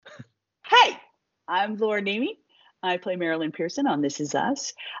I'm Laura Namey. I play Marilyn Pearson on This Is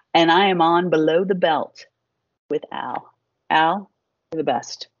Us, and I am on Below the Belt with Al. Al, you're the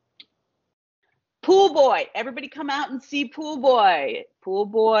best. Pool Boy. Everybody come out and see Pool Boy. Pool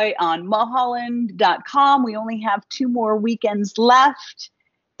Boy on mulholland.com. We only have 2 more weekends left.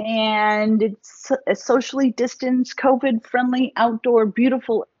 And it's a socially distanced, COVID-friendly, outdoor,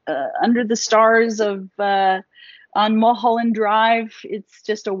 beautiful, under the stars of on Mulholland Drive. It's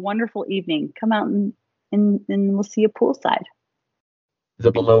just a wonderful evening. Come out and we'll see you poolside.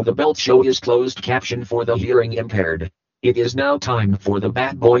 The Below the Belt show is closed caption for the hearing impaired. It is now time for the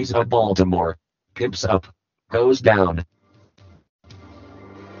Bad Boys of Baltimore. Pimps Up goes down.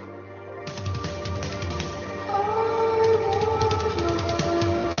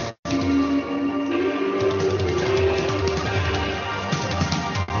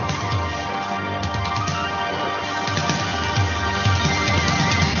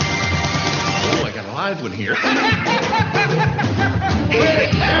 Live one here. Don't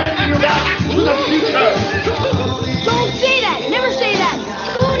say that! Never say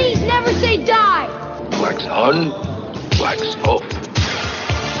that! Goonies never say die! Wax on, wax off.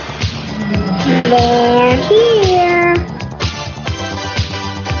 They're here!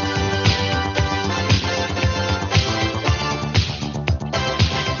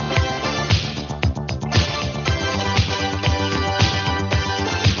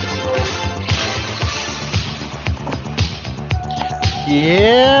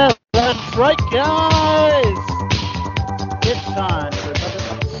 Yeah, that's right, guys. It's time for another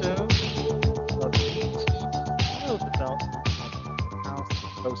episode of Below the Belt.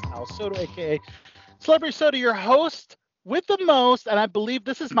 Host Al Soto, aka Celebrity Soto, your host with the most, and I believe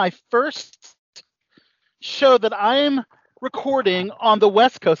this is my first show that I'm recording on the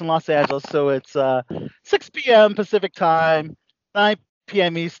West Coast in Los Angeles. So it's 6 p.m. Pacific time, 9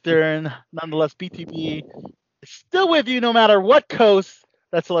 p.m. Eastern. Nonetheless, BTB is still with you no matter what coast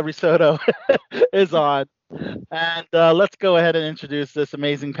that Celebrity Soto is on. And let's go ahead and introduce this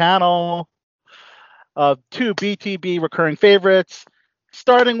amazing panel of 2 BTB recurring favorites.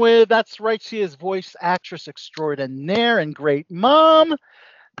 Starting with, that's right, she is voice actress extraordinaire and great mom,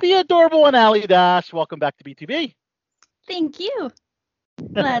 the adorable one, Allie Dash. Welcome back to BTB. Thank you.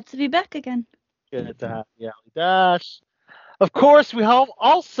 Glad to be back again. Good to have you, Allie Dash. Of course, we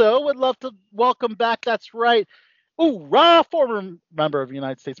also would love to welcome back, that's right, former member of the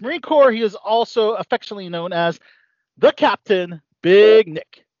United States Marine Corps. He is also affectionately known as the Captain, Big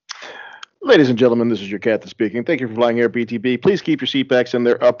Nick. Ladies and gentlemen, this is your captain speaking. Thank you for flying Air BTB. Please keep your seatbacks in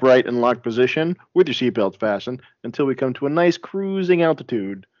their upright and locked position with your seatbelts fastened until we come to a nice cruising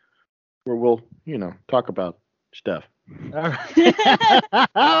altitude where we'll, talk about stuff. All right.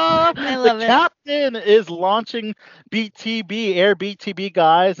 I love the it. Captain is launching BTB, Air BTB,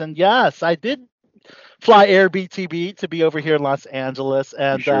 guys. And yes, I did fly Air BTB to be over here in Los Angeles.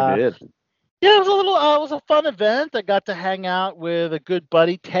 And You sure did. yeah, it was a fun event. I got to hang out with a good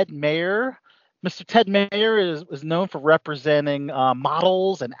buddy, Ted Mayer. Mr. Ted Mayer is known for representing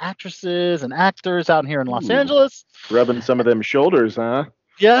models and actresses and actors out here in Los Angeles. Rubbing some of them shoulders, huh?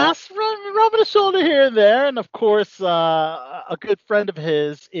 Yes, rubbing a shoulder here and there. And of course, a good friend of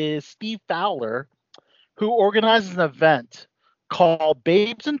his is Steve Fowler, who organizes an event called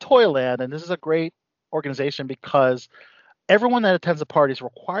Babes in Toyland. And this is a great organization because everyone that attends the party is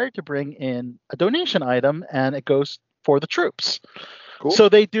required to bring in a donation item, and it goes for the troops. Cool. So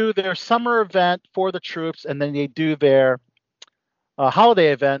they do their summer event for the troops, and then they do their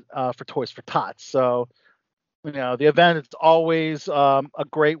holiday event for Toys for Tots. So, the event is always a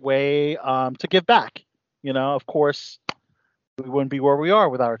great way to give back. Of course, we wouldn't be where we are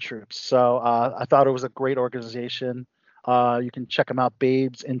without our troops. So I thought it was a great organization. You can check them out,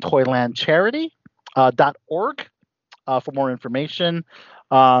 babesintoylandcharity.org. For more information.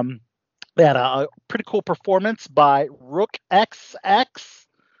 They had a pretty cool performance by Rook XX,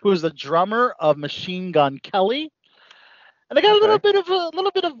 who is the drummer of Machine Gun Kelly. And I got a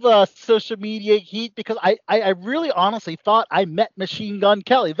little bit of social media heat because I really honestly thought I met Machine Gun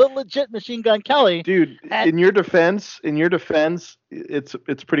Kelly, the legit Machine Gun Kelly. Dude, in your defense, it's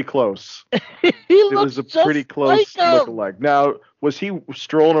pretty close. It was a pretty close lookalike. Now, was he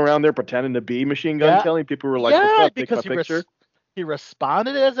strolling around there pretending to be Machine Gun Kelly? People were like, "What's up? Take my picture." He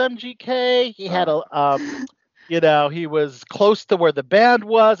responded as MGK. He had he was close to where the band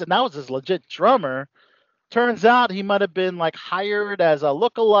was, and that was his legit drummer. Turns out he might have been hired as a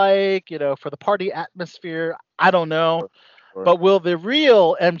lookalike, for the party atmosphere. I don't know. Sure. But will the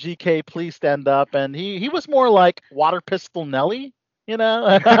real MGK please stand up? And he was more like Water Pistol Nelly, than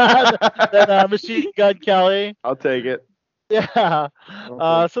Machine Gun Kelly. I'll take it. Yeah.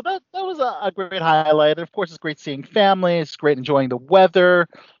 Okay. So that was a great highlight. And of course, it's great seeing family. It's great enjoying the weather.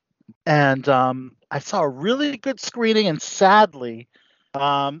 And I saw a really good screening, and sadly,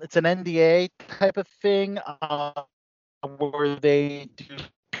 it's an NDA type of thing where they do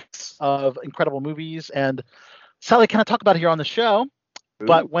picks of incredible movies. And sadly, I cannot talk about it here on the show.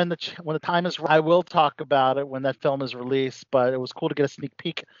 But Ooh. when the time is right, I will talk about it when that film is released. But it was cool to get a sneak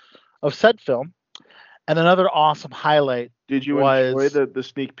peek of said film. And another awesome highlight Did you enjoy was the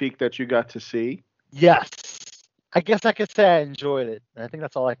sneak peek that you got to see? yes. I guess I could say I enjoyed it. I think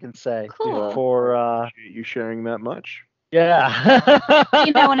that's all I can say. Cool. For Appreciate you sharing that much. yeah.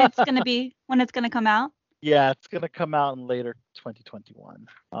 You know when it's gonna come out? Yeah, it's gonna come out in later 2021.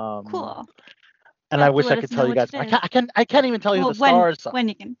 Cool. And You I have to wish let I could us know tell you which guys. it is. I can't even tell you Well, who the stars are. when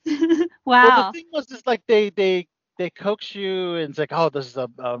you can. Well, Wow. the thing was just like they coax you, and it's like, oh, this is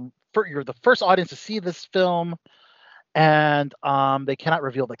you're the first audience to see this film, and they cannot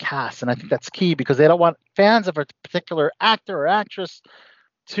reveal the cast, and I think that's key because they don't want fans of a particular actor or actress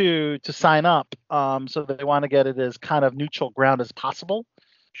to sign up. So they want to get it as kind of neutral ground as possible,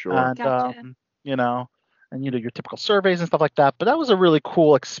 Sure. and Gotcha. you know, and your typical surveys and stuff like that. But that was a really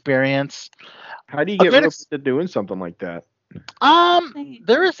cool experience. How do you A get great roped into doing something like that? Thanks.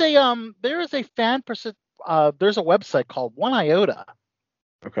 There is a fan person. There's a website called One Iota,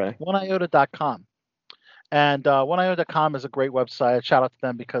 Okay. oneiota.com. And oneiota.com is a great website. Shout out to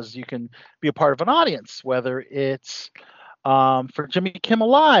them because you can be a part of an audience, whether it's for Jimmy Kimmel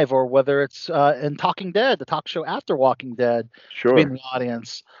Live or whether it's in Talking Dead, the talk show after Walking Dead, to be in Sure. the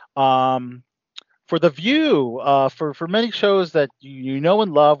audience. For The View, for many shows that you know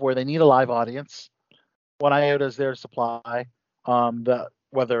and love where they need a live audience, One Iota is there to supply.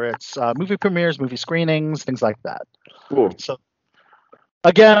 Whether it's movie premieres, movie screenings, things like that. Cool. So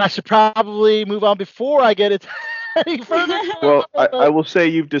again, I should probably move on before I get it any further. Well, I will say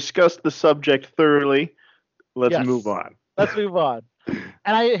you've discussed the subject thoroughly. Let's Yes. move on. Let's move on. And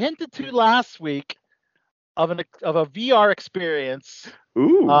I hinted to last week of a VR experience.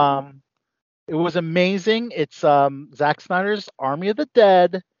 Ooh. It was amazing. It's Zack Snyder's Army of the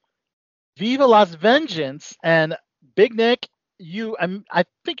Dead, Viva Las Vengeance, and Big Nick. I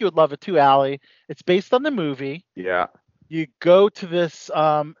think you would love it too, Allie. It's based on the movie. Yeah. You go to this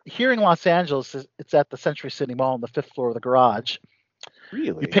here in Los Angeles. It's at the Century City Mall on the 5th floor of the garage.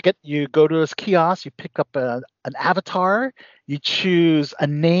 Really? You go to this kiosk, you pick up an avatar, you choose a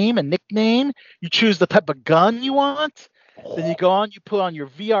name, a nickname, you choose the type of gun you want. Then you go on, you put on your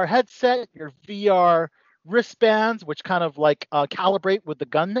VR headset, your VR wristbands, which kind of like calibrate with the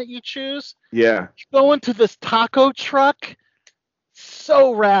gun that you choose. Yeah. You go into this taco truck.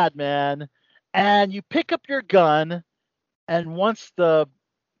 So rad, man. And you pick up your gun, and once the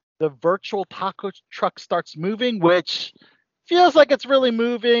virtual taco truck starts moving, which feels like it's really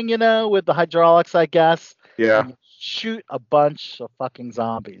moving, with the hydraulics, I guess. Yeah. You shoot a bunch of fucking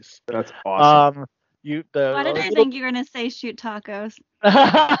zombies. That's awesome. Why did I think you were gonna say shoot tacos?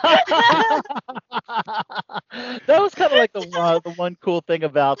 That was kind of like the one cool thing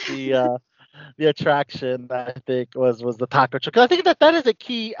about the attraction, I think, was the taco truck. I think that is a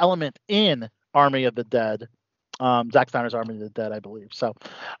key element in Army of the Dead, Zack Snyder's Army of the Dead, I believe. So,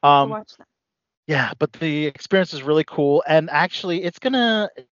 I'll watch that. yeah, but the experience is really cool, and actually, it's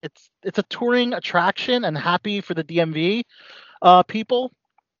a touring attraction, and happy for the DMV people,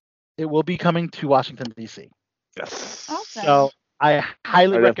 it will be coming to Washington D.C. Yes. Awesome. So I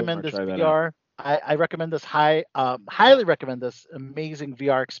highly I definitely recommend wanna this try that VR. I recommend this highly recommend this amazing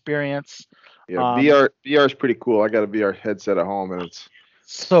VR experience. Yeah. VR is pretty cool. I got a VR headset at home, and it's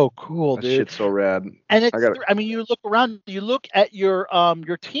So cool, that dude. shit's so rad. And it's, I got it. I mean, you look around, you look at your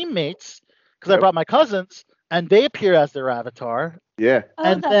teammates, because I Yep. brought my cousins, and they appear as their avatar, Yeah. Oh,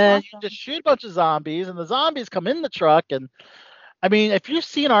 and that's then awesome. you just shoot a bunch of zombies, and the zombies come in the truck, and I mean, if you've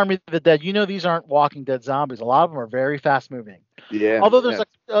seen Army of the Dead, you know these aren't Walking Dead zombies. A lot of them are very fast moving. Yeah. Although there's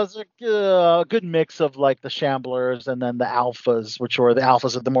yeah. a good mix of like the Shamblers and then the Alphas, which are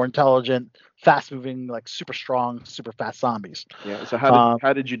the more intelligent, fast moving, like super strong, super fast zombies. Yeah. So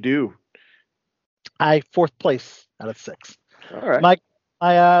how did you do? I 4th place out of 6. All right.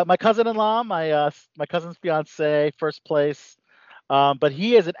 My cousin-in-law, my cousin's fiance, 1st place. But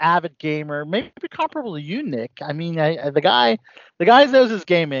he is an avid gamer, maybe comparable to you, Nick. I mean, the guy knows his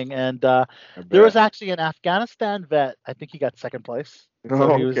gaming, and there was actually an Afghanistan vet. I think he got 2nd place.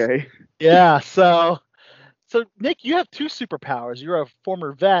 So he was, okay. yeah. So Nick, you have 2 superpowers. You're a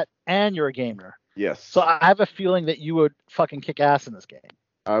former vet and you're a gamer. Yes. So I have a feeling that you would fucking kick ass in this game.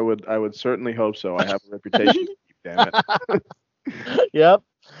 I would certainly hope so. I have a reputation. Damn it. Yep.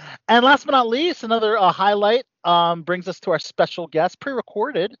 And last but not least, another highlight brings us to our special guest,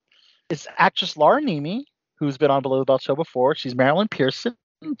 pre-recorded. It's actress Laura Nemi, who's been on Below the Belt show before. She's Marilyn Pearson,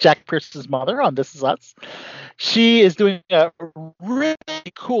 Jack Pearson's mother on This Is Us. She is doing a really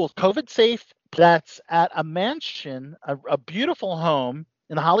cool COVID-safe that's at a mansion, a beautiful home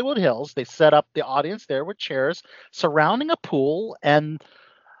in the Hollywood Hills. They set up the audience there with chairs surrounding a pool, and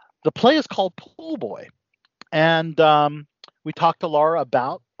the play is called Pool Boy. And we talked to Laura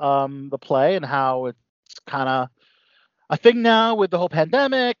about the play and how it's kind of a thing now with the whole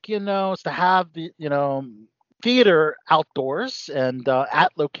pandemic, is to have the, theater outdoors and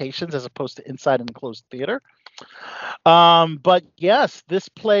at locations as opposed to inside an enclosed theater. But yes, this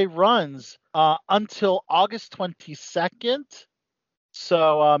play runs until August 22nd.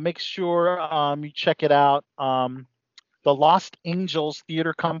 So make sure you check it out. The Lost Angels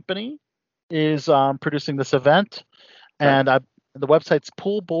Theater Company is producing this event, and the website's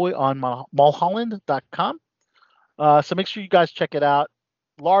Poolboy on mulholland.com. So make sure you guys check it out.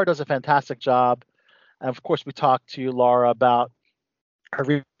 Laura does a fantastic job. And of course, we talked to Laura about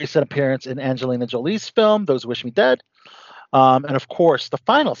her recent appearance in Angelina Jolie's film, Those Who Wish Me Dead. And of course, the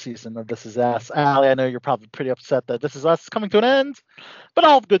final season of This Is Us. Allie, I know you're probably pretty upset that This Is Us is coming to an end, but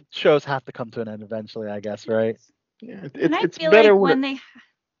all good shows have to come to an end eventually, I guess, right? Yeah, And I it's feel better like when when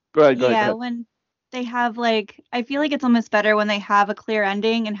Go ahead. when they have I feel like it's almost better when they have a clear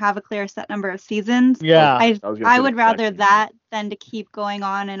ending and have a clear set number of seasons. Yeah. I was gonna say I the would exact rather same that than to keep going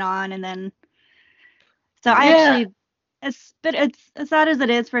on and then. So I Yeah. actually, it's as sad as it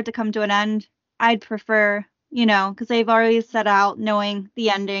is for it to come to an end. I'd prefer, because they've already set out knowing the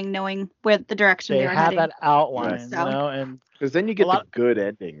ending, knowing where the direction They they were have heading. that outline, So- and Because then you get lot- the good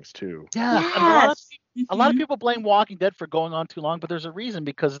endings too. yeah, and a lot of Mhm. people blame Walking Dead for going on too long, but there's a reason,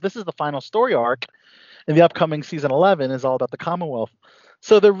 because this is the final story arc, and the upcoming season 11 is all about the Commonwealth.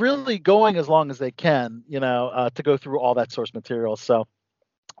 So they're really going as long as they can, to go through all that source material. So,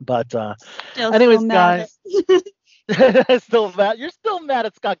 but Still anyways, so mad. still mad. You're still mad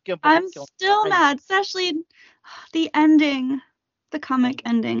at Scott Gimple. I'm for killing still Frank. mad, especially the ending, the comic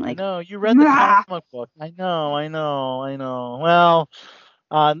ending. I know you read the Rah. comic book. I know. Well,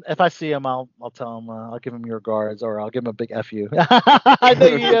 if I see him, I'll tell him. I'll give him your regards, or I'll give him a big F you. I know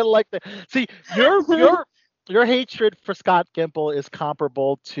you didn't like that. See, your hatred for Scott Gimple is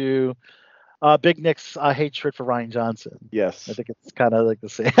comparable to Big Nick's hatred for Ryan Johnson. Yes. I think it's kind of like the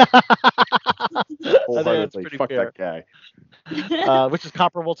same. I think that's Wholeheartedly. pretty Fuck fair. that guy. Which is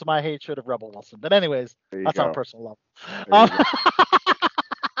comparable to my hatred of Rebel Wilson. But anyways, There you that's on a go. personal level. There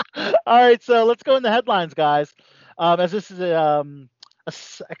you go. All right, so let's go in the headlines, guys. As this is a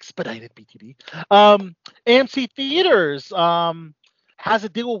expedited BTB. AMC Theaters has a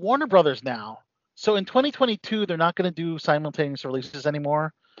deal with Warner Brothers now. So in 2022, they're not going to do simultaneous releases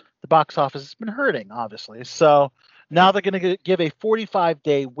anymore. The box office has been hurting, obviously. So now they're going to give a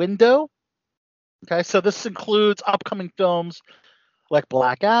 45-day window. Okay, so this includes upcoming films like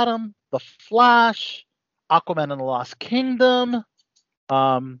Black Adam, The Flash, Aquaman and the Lost Kingdom.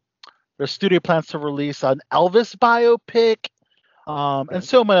 Their studio plans to release an Elvis biopic, and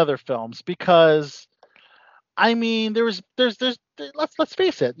so many other films. Because, I mean, there's let's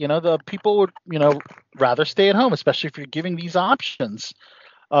face it, the people would rather stay at home, especially if you're giving these options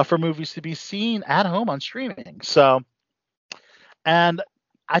for movies to be seen at home on streaming. So, and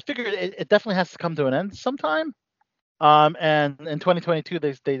I figured it definitely has to come to an end sometime. And in 2022,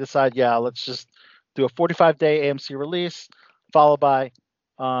 they decide, let's just do a 45-day AMC release, followed by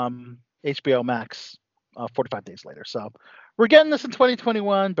HBO Max 45 days later. So we're getting this in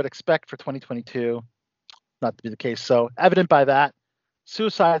 2021, but expect for 2022 not to be the case. So evident by that,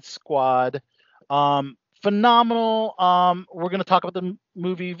 Suicide Squad, phenomenal. We're going to talk about the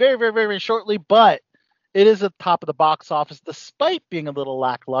movie very, very, very, very shortly, but it is at the top of the box office, despite being a little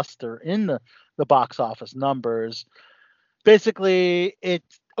lackluster in the box office numbers. Basically, it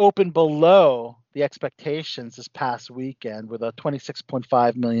opened below the expectations this past weekend with a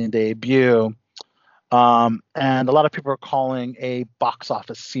 $26.5 million debut. And a lot of people are calling a box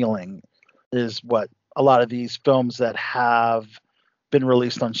office ceiling is what a lot of these films that have been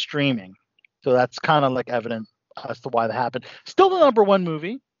released on streaming. So that's kind of like evident as to why that happened. Still the number one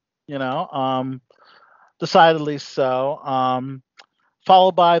movie, decidedly so.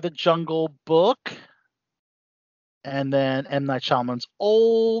 Followed by The Jungle Book. And then M. Night Shyamalan's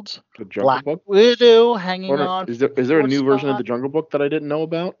Old, The Jungle Black Book. Widow, hanging Or on. is there a new version of spot. the Jungle Book that I didn't know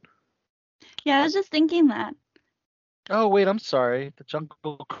about? Yeah, I was just thinking that. Oh, wait, I'm sorry. The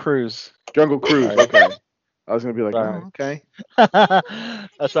Jungle Cruise. Jungle Cruise. Okay. I was gonna be like, Sorry. oh, okay.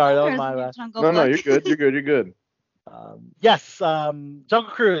 Sorry, that was my bad. Jungle No, Book. you're good. You're good. Yes, Jungle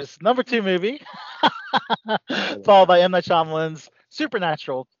Cruise, number 2 movie, followed by M. Night Shyamalan's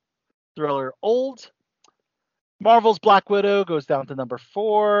supernatural thriller Old. Marvel's Black Widow goes down to number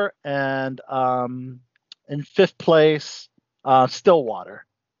 4, and in 5th place, Stillwater.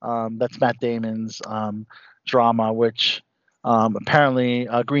 That's Matt Damon's drama, which apparently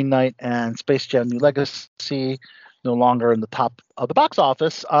Green Knight and Space Jam: New Legacy no longer in the top of the box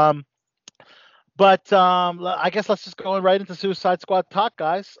office. But I guess let's just go right into Suicide Squad talk,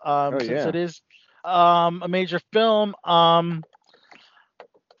 guys. Since it is a major film.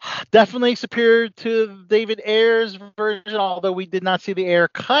 Definitely superior to David Ayer's version, although we did not see the Ayer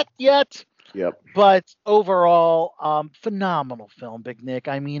cut yet. Yep. But overall, phenomenal film, Big Nick.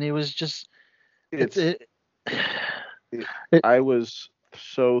 I mean, it was just. I was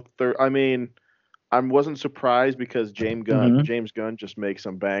so. I mean, I wasn't surprised because James Gunn just makes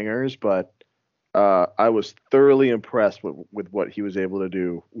some bangers, but I was thoroughly impressed with what he was able to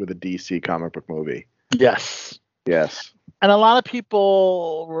do with a DC comic book movie. Yes. And a lot of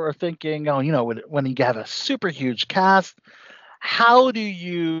people were thinking, when you have a super huge cast, how do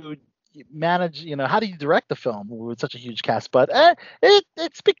you manage, how do you direct the film with such a huge cast? But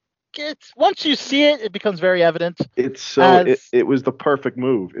it's once you see it, it becomes very evident. It was the perfect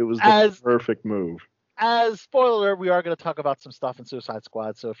move. It was the perfect move. As spoiler alert, we are going to talk about some stuff in Suicide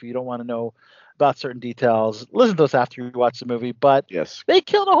Squad. So if you don't want to know about certain details, listen to us after you watch the movie. But yes, they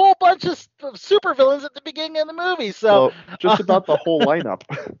killed a whole bunch of supervillains at the beginning of the movie. So just about the whole lineup.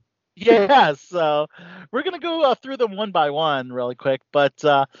 Yeah. So we're going to go through them one by one really quick. But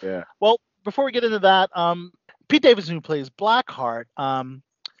well, before we get into that, Pete Davidson, who plays Blackheart,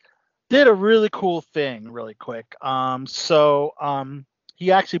 did a really cool thing really quick.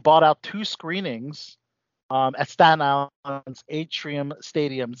 He actually bought out 2 screenings at Staten Island's Atrium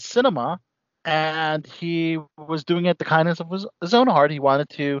Stadium Cinema, and he was doing it the kindness of his own heart. He wanted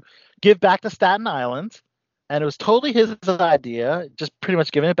to give back to Staten Island, and it was totally his idea, just pretty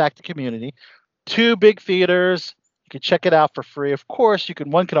much giving it back to the community. 2 big theaters. You could check it out for free. Of course,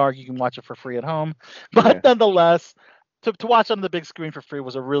 one could argue you can watch it for free at home, but nonetheless, to watch on the big screen for free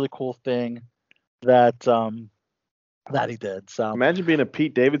was a really cool thing that he did. So imagine being a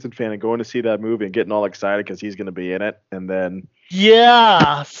Pete Davidson fan and going to see that movie and getting all excited because he's going to be in it, and then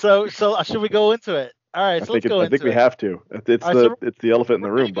So should we go into it? All right, let's go into it. I think we have to. It's the elephant in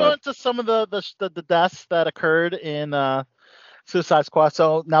the room. Go into some of the deaths that occurred in Suicide Squad.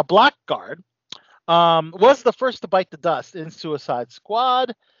 So now Blackguard was the first to bite the dust in Suicide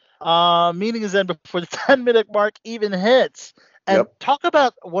Squad. Meaning is then before the 10-minute mark even hits. And talk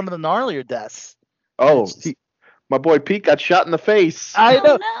about one of the gnarlier deaths. My boy Pete got shot in the face. I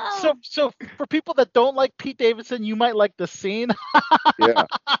know. No. So for people that don't like Pete Davidson, you might like this scene. Yeah.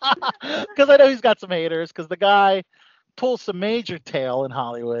 Because I know he's got some haters. Because the guy pulls some major tail in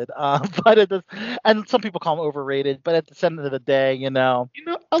Hollywood. And some people call him overrated. But at the end of the day,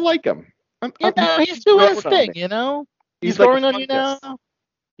 I like him. He's doing his thing. He's growing on you now.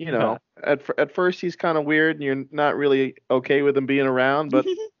 At first he's kind of weird, and you're not really okay with him being around. But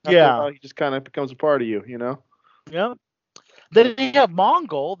he just kind of becomes a part of you. Yeah. Then you have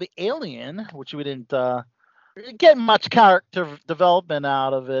Mongol, the alien, which we didn't get much character development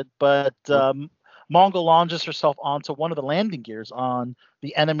out of it, but Mongol launches herself onto one of the landing gears on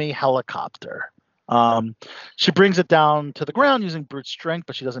the enemy helicopter. She brings it down to the ground using brute strength,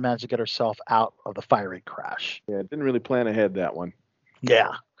 but she doesn't manage to get herself out of the fiery crash. Yeah, didn't really plan ahead, that one.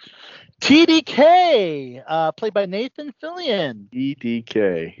 Yeah. TDK, played by Nathan Fillion.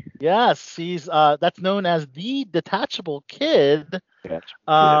 TDK. Yes, he's that's known as the Detachable Kid.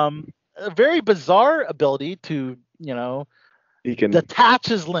 A very bizarre ability to, he can detach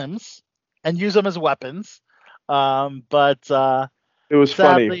his limbs and use them as weapons. But it was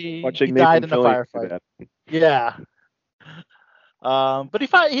sadly, funny watching he Nathan died in a Fillion firefight. Yeah. But he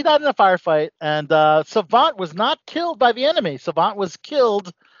died in a firefight, and Savant was not killed by the enemy. Savant was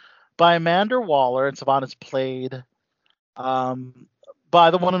killed by Amanda Waller, and Savant is played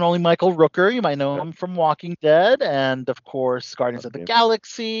by the one and only Michael Rooker. You might know him from Walking Dead, and of course Guardians of the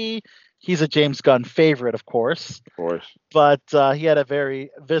Galaxy. He's a James Gunn favorite, of course. Of course. But he had a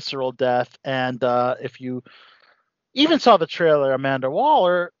very visceral death, and if you even saw the trailer, Amanda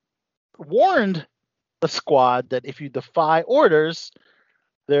Waller warned the squad that if you defy orders,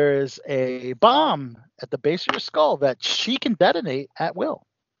 there is a bomb at the base of your skull that she can detonate at will.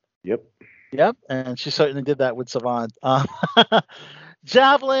 Yep, and she certainly did that with Savant.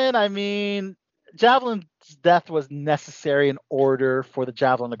 Javelin, Javelin's death was necessary in order for the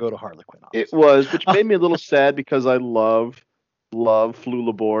Javelin to go to Harley Quinn. It was, which made me a little sad because I love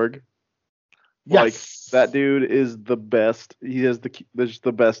Flula Borg. Like, Yes. that dude is the best. He has there's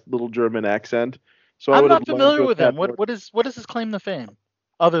the best little German accent. So I I'm would have not loved familiar to with have him. What is his claim to fame,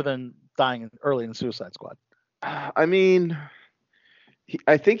 other than dying early in Suicide Squad? I mean,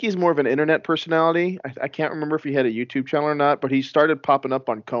 I think he's more of an internet personality. I can't remember if he had a YouTube channel or not, but he started popping up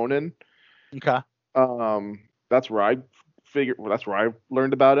on Conan. Okay. That's where I figured. Well, that's where I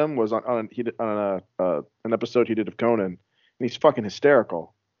learned about him was on an episode he did of Conan, and he's fucking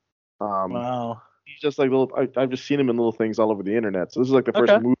hysterical. Wow. He's just like little. I've just seen him in little things all over the internet. So this is like the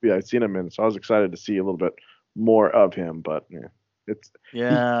first Okay. movie I've seen him in. So I was excited to see a little bit more of him. But yeah, he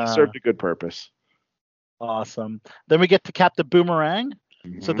Yeah. served a good purpose. Awesome. Then we get to Captain Boomerang.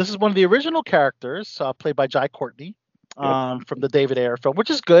 So Mhm. this is one of the original characters, played by Jai Courtney, Yep. from the David Ayer film, which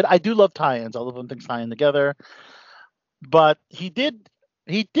is good. I do love tie-ins. I love when things tie in together. But he did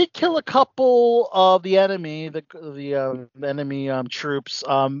kill a couple of the enemy, the enemy troops,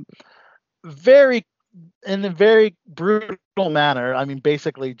 very in a very brutal manner. I mean,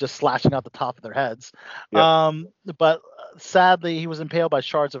 basically just slashing out the top of their heads. Yep. But sadly, he was impaled by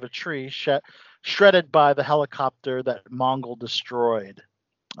shards of a tree, shredded by the helicopter that Mongol destroyed.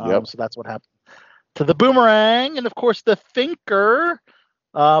 Yep. So that's what happened to the Boomerang, and of course the Thinker,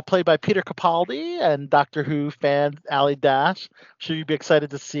 played by Peter Capaldi, and Doctor Who fan Ali Dash. Should you be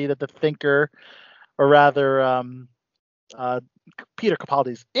excited to see that the Thinker, or rather, Peter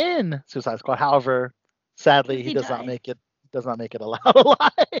Capaldi's in Suicide Squad? However, sadly, Does he he does die? not make it. Does not make it alive.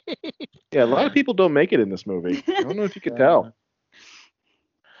 Yeah, a lot of people don't make it in this movie. I don't know if you could tell.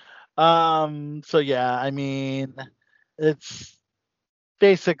 So yeah, I mean, it's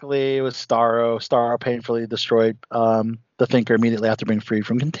basically it was Starro. Starro painfully destroyed the Thinker immediately after being freed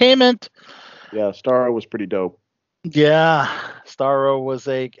from containment. Yeah, Starro was pretty dope. Yeah, Starro was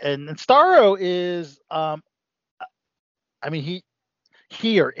and Starro is I mean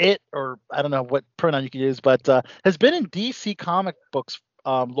he or it, or I don't know what pronoun you can use, but has been in DC comic books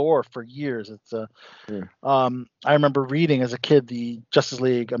lore for years. It's I remember reading as a kid the Justice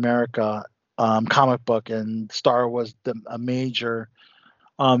League America comic book, and Starro was a major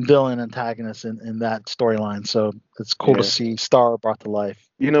villain antagonist in that storyline. So it's cool to see Starro brought to life.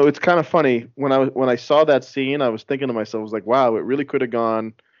 You know, it's kind of funny when I saw that scene, I was thinking to myself, I was like, wow, it really could have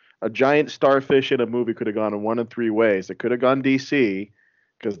gone. A giant starfish in a movie could have gone in one of three ways. It could have gone DC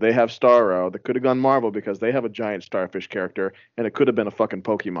because they have Starro. It could have gone Marvel because they have a giant starfish character, and it could have been a fucking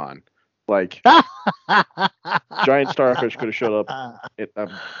Pokemon. Like, giant starfish could have showed up.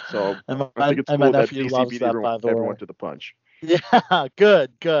 So I think it's cool that DC beat everyone to the punch. Yeah,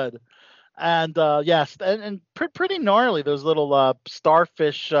 good. And yes, and pretty gnarly, those little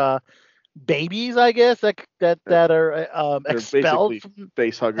starfish babies, I guess, that are expelled from,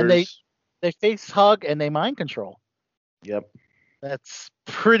 face huggers. and they face hug and they mind control. Yep. That's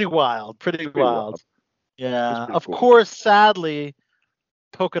pretty wild. Pretty wild. Yeah. Of cool. course, sadly,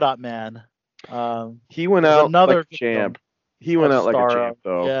 Polka Dot Man. He went out another like a champ. He went out like a champ,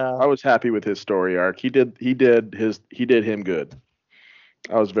 though. Yeah. I was happy with his story arc. He did him good.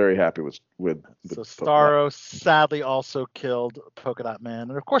 I was very happy with so Starro sadly also killed Polka Dot Man,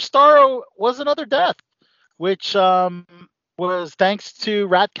 and of course Starro was another death, which was thanks to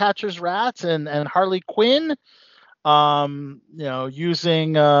Ratcatcher's rats and Harley Quinn,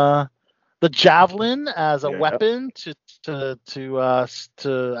 using the javelin as a weapon to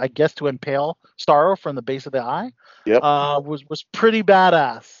I guess to impale Starro from the base of the eye. Yep. Was pretty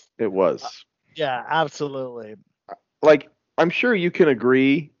badass. It was. Yeah, absolutely. Like, I'm sure you can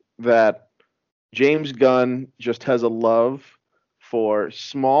agree that James Gunn just has a love for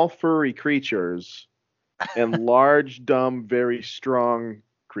small furry creatures and large, dumb, very strong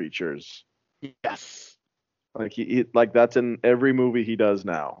creatures. Yes. Like like that's in every movie he does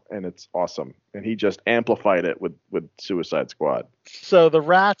now, and it's awesome. And he just amplified it with Suicide Squad. So the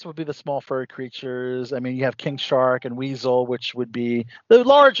rats would be the small furry creatures. I mean, you have King Shark and Weasel, which would be the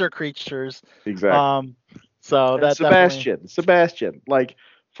larger creatures. Exactly. So that's Sebastian. Like,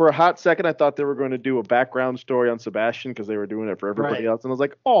 for a hot second, I thought they were going to do a background story on Sebastian because they were doing it for everybody else, and I was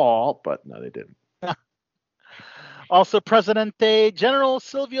like, oh, but no, they didn't. Also, Presidente General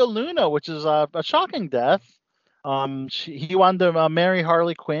Silvio Luna, which is a shocking death. He wanted to marry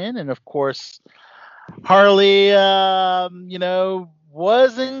Harley Quinn, and of course, Harley,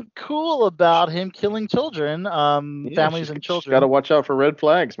 wasn't cool about him killing children, families and children. She's got to watch out for red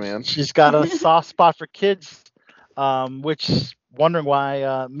flags, man. She's got a soft spot for kids, which wondering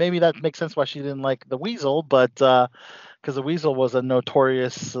why. Maybe that makes sense why she didn't like the Weasel, but because the Weasel was a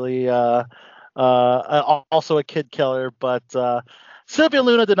notoriously also a kid killer. But Sylvia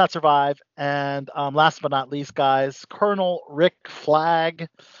Luna did not survive. And last but not least, guys, Colonel Rick Flag.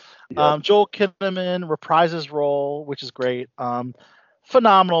 Yep. Joel Kinnaman reprised his role, which is great.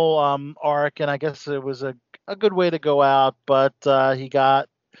 Phenomenal arc, and I guess it was a good way to go out. But he got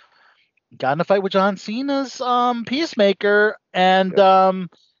in a fight with John Cena's Peacemaker, and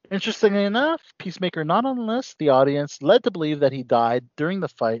interestingly enough, Peacemaker not on the list. The audience led to believe that he died during the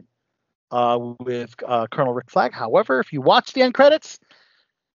fight with Colonel Rick Flag. However, if you watch the end credits,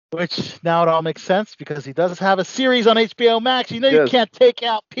 which now it all makes sense because he does have a series on HBO Max. You know you can't take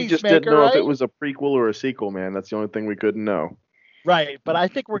out You Peacemaker, just didn't know right? if it was a prequel or a sequel, man. That's the only thing we couldn't know. Right, but I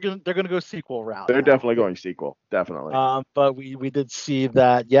think they're gonna go sequel route. They're now. definitely going sequel, definitely. But we did see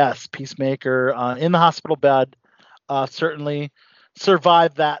that, yes, Peacemaker in the hospital bed certainly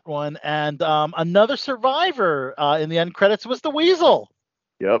survived that one, and another survivor in the end credits was the Weasel.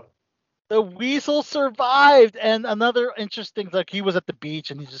 Yep. The Weasel survived, and another interesting, like, he was at the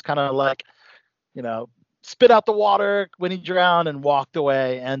beach and he just kind of like, spit out the water when he drowned and walked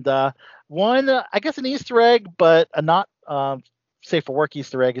away. And one, I guess an Easter egg, but a not safe for work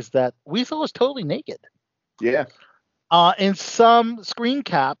Easter egg, is that Weasel was totally naked. Yeah. In some screen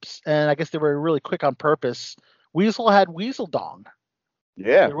caps, and I guess they were really quick on purpose, Weasel had Weasel Dong.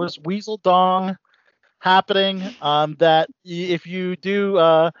 Yeah. There was Weasel Dong happening. That if you do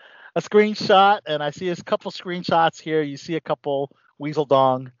a screenshot, and I see a couple screenshots here, you see a couple Weasel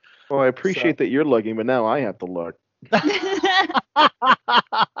Dong. Well, I appreciate that you're looking, but now I have to look.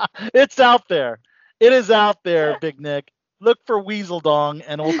 It's out there. It is out there, Big Nick. Look for Weasel Dong,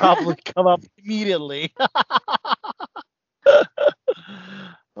 and it will probably come up immediately. I'm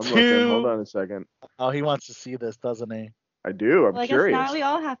looking. Hold on a second. Oh, he wants to see this, doesn't he? I do. I'm Well, I curious. guess now we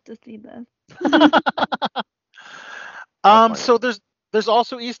all have to see this. So there's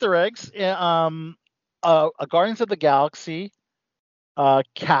also Easter eggs. A Guardians of the Galaxy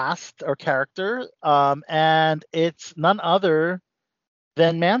cast or character, and it's none other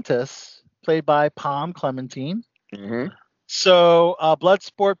than Mantis, played by Palm Clementine. Mm-hmm. So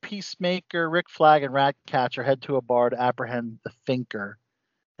Bloodsport, Peacemaker, Rick Flag, and Ratcatcher head to a bar to apprehend the Thinker.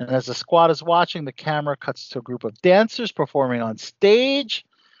 And as the squad is watching, the camera cuts to a group of dancers performing on stage.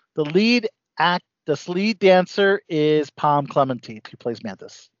 The lead dancer is Palm Clementine, who plays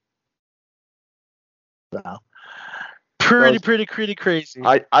Mantis. So pretty crazy.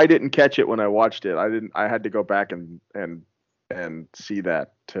 I didn't catch it when I watched it. I had to go back and see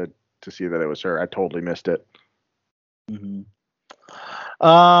that to see that it was her. I totally missed it. Mm-hmm.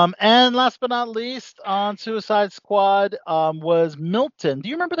 And last but not least, on Suicide Squad was Milton. Do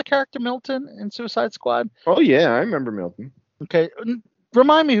you remember the character Milton in Suicide Squad? Oh yeah, I remember Milton. Okay,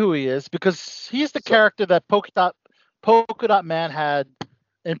 remind me who he is, because he's the character that Polka Dot Man had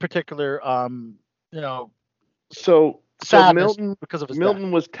in particular. So Milton, because of his Milton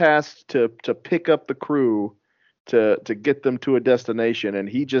death. was tasked to pick up the crew to get them to a destination, and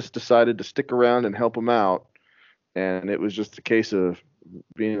he just decided to stick around and help them out. And it was just a case of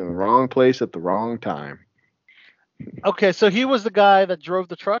being in the wrong place at the wrong time. Okay, so he was the guy that drove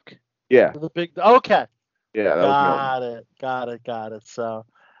the truck? Yeah. The big. Okay. Yeah, that was Milton. Got it. So,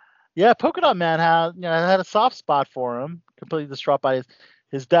 yeah, Polka Dot Man had a soft spot for him, completely distraught by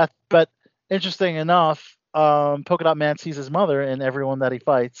his death. But interesting enough, Polka Dot Man sees his mother in everyone that he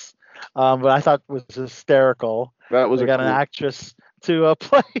fights. But I thought was hysterical. That was an actress to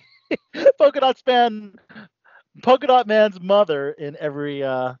play Polka Dot Man's mother in every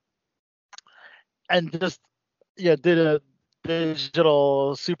and just did a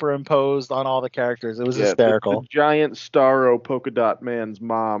digital superimposed on all the characters. It was hysterical. The giant Starro Polka Dot Man's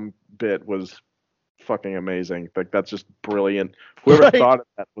mom bit was fucking amazing. Like, that's just brilliant. Whoever thought of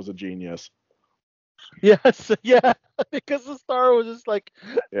that was a genius. Yes, yeah, because the Starro was just like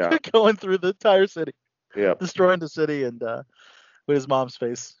going through the entire city, destroying the city, and with his mom's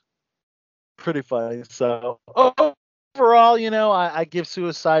face. Pretty funny. So overall, I give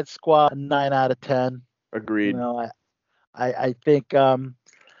Suicide Squad a 9 out of 10. Agreed. I think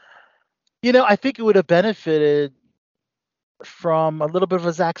I think it would have benefited from a little bit of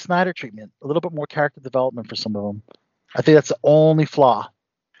a Zack Snyder treatment, a little bit more character development for some of them. I think that's the only flaw.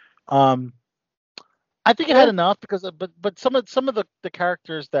 I think it had enough because but some of the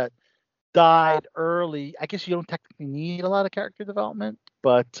characters that died early, I guess you don't technically need a lot of character development,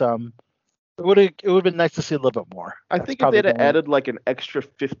 but it would have been nice to see a little bit more. I think if they'd have added like an extra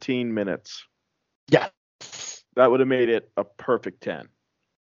 15 minutes, that would have made it a perfect 10.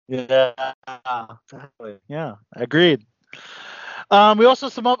 Yeah, exactly. Yeah, agreed. We also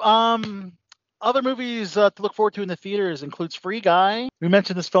some other movies to look forward to in the theaters includes Free Guy. We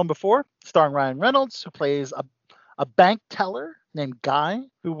mentioned this film before, starring Ryan Reynolds, who plays a bank teller named Guy,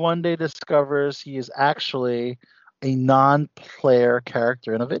 who one day discovers he is actually a non-player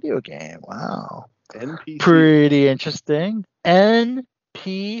character in a video game. Wow. NPC. Pretty interesting. NPC.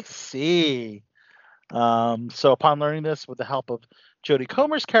 So upon learning this, with the help of Jodie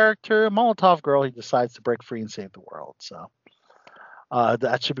Comer's character, Molotov Girl, he decides to break free and save the world. So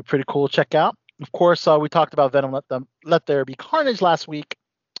that should be pretty cool to check out. Of course, we talked about Venom Let There Be Carnage last week.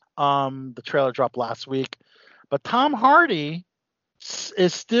 The trailer dropped last week. But Tom Hardy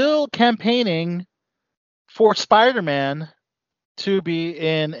is still campaigning for Spider-Man to be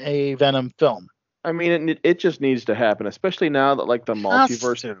in a Venom film. I mean, it just needs to happen, especially now that like the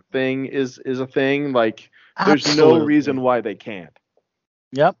multiverse thing is a thing. Like, there's no reason why they can't.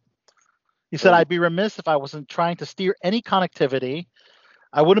 Yep. He said, I'd be remiss if I wasn't trying to steer any connectivity.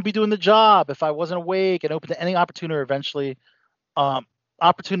 I wouldn't be doing the job if I wasn't awake and open to any opportunity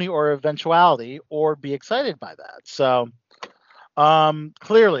or eventuality, or be excited by that. So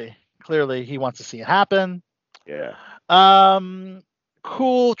clearly he wants to see it happen. Yeah.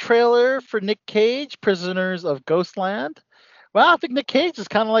 Cool trailer for Nick Cage, Prisoners of Ghostland. Well, I think Nick Cage is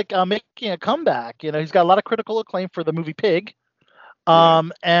kind of like making a comeback. You know, he's got a lot of critical acclaim for the movie Pig.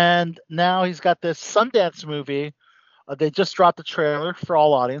 And now he's got this Sundance movie. They just dropped the trailer for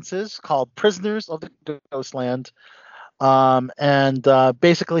all audiences called Prisoners of the Ghostland.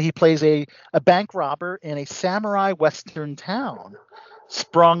 Basically he plays a bank robber in a samurai western town,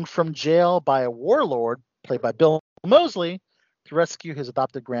 sprung from jail by a warlord played by Bill Moseley to rescue his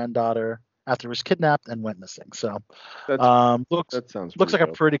adopted granddaughter after he was kidnapped and went missing. So that sounds looks like dope.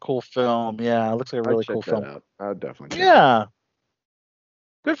 a pretty cool film. Yeah, it looks like a really cool film. I'd definitely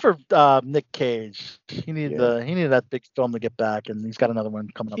Good for Nick Cage. He needed that big film to get back, and he's got another one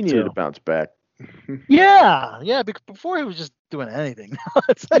coming up too. He needed to bounce back. Yeah, because before he was just doing anything.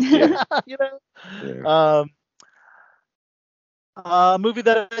 It's like, you know. Yeah. A movie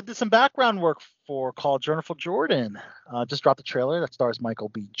that I did some background work for called Jennifer Jordan. Just dropped the trailer that stars Michael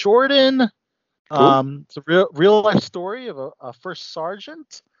B. Jordan. Cool. It's a real life story of a first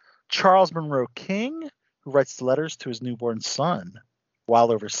sergeant, Charles Monroe King, who writes letters to his newborn son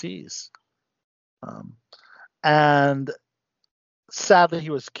while overseas. And sadly, he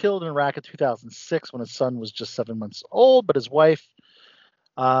was killed in Iraq in 2006 when his son was just 7 months old. But his wife,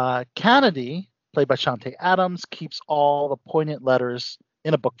 Kennedy, played by Shantae Adams, keeps all the poignant letters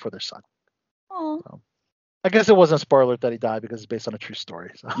in a book for their son. Oh. So, I guess it wasn't a spoiler that he died because it's based on a true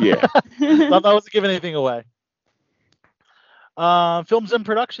story. So. Yeah. Thought that wasn't giving anything away. Films in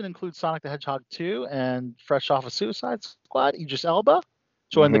production include Sonic the Hedgehog 2 and fresh off of Suicide Squad, Idris Elba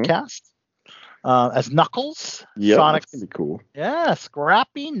joined the cast as Knuckles. Yeah, Sonic's that's gonna be cool. Yeah,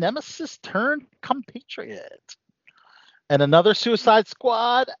 scrappy nemesis turned compatriot. And another Suicide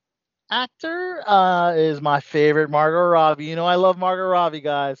Squad actor is my favorite, Margot Robbie. You know I love Margot Robbie,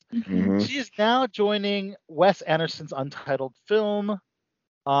 guys. Mhm. She is now joining Wes Anderson's untitled film,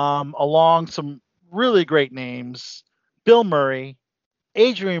 along some really great names: Bill Murray,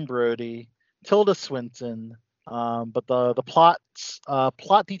 Adrian Brody, Tilda Swinton. But the plot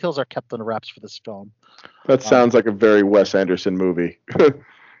details are kept under wraps for this film. That sounds like a very Wes Anderson movie.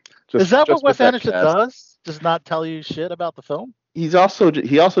 Is that what Wes with that Anderson cast. does? Does not tell you shit about the film? He also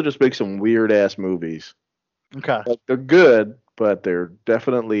just makes some weird ass movies. Okay. Like, they're good, but they're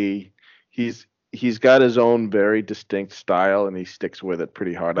definitely he's got his own very distinct style, and he sticks with it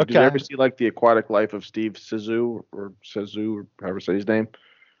pretty hard. Did you Okay. ever see like The Aquatic Life of Steve Zissou or however you say his name?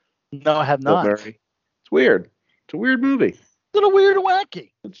 No, I have Bill not. Murray. It's weird. It's a weird movie. Little weird and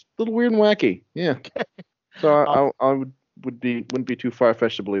wacky. It's a little weird and wacky. Yeah. So I wouldn't be too far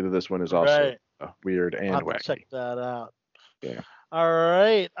fetched to believe that this one is also weird and I'll have to wacky. check that out. Yeah. All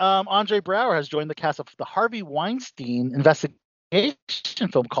right. Andre Braugher has joined the cast of the Harvey Weinstein investigation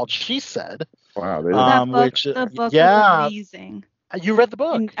film called She Said. Wow. The book was amazing. You read the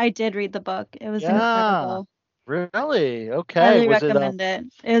book? And I did read the book. It was incredible. Really? Okay. Highly recommend it.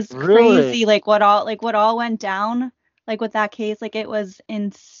 It was really? crazy, like what all went down, like with that case, like it was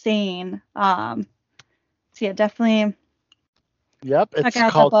insane. So yeah, definitely. Yep, it's check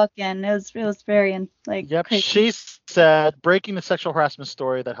out called the book, and it was very Yep, crazy. She Said, breaking the sexual harassment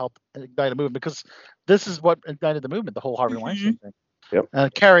story that helped ignite a movement, because this is what ignited the movement, the whole Harvey Weinstein thing.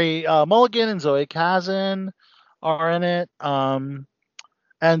 Yep. Carrie Mulligan and Zoe Kazan are in it, and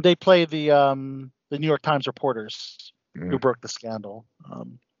they play the New York Times reporters who broke the scandal.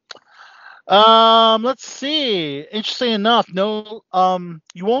 Let's see. Interesting enough, no,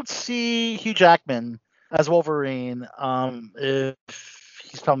 you won't see Hugh Jackman as Wolverine if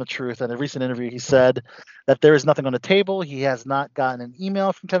he's telling the truth. In a recent interview, he said that there is nothing on the table. He has not gotten an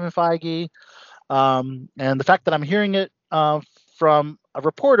email from Kevin Feige. And the fact that I'm hearing it from a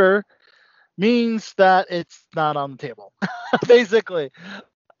reporter means that it's not on the table, basically.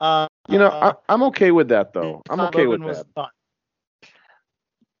 I'm okay with that though. I'm okay with Logan was that.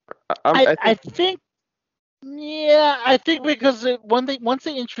 done. I think. Yeah, I think because once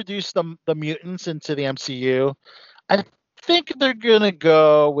they introduce the mutants into the MCU, I think they're gonna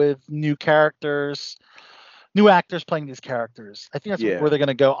go with new characters, new actors playing these characters. I think that's Yeah. where they're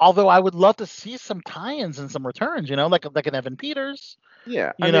gonna go. Although I would love to see some tie-ins and some returns. Like an Evan Peters.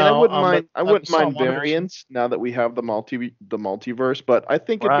 Yeah, You I mean, I know, wouldn't that mind. I we wouldn't saw in mind WandaVision. variants now that we have the multiverse, but I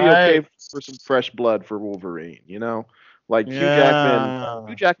think it'd be okay for some fresh blood for Wolverine. Like Hugh Jackman.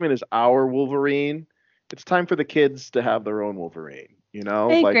 Hugh Jackman is our Wolverine. It's time for the kids to have their own Wolverine. I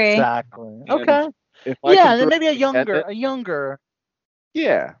like agree. Exactly. and Okay. if I Yeah, could and then throw maybe a Tennant- younger,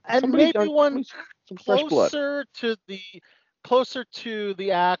 yeah, and somebody maybe young- one some fresh blood. closer to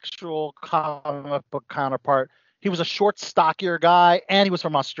the actual comic book counterpart. He was a short, stockier guy, and he was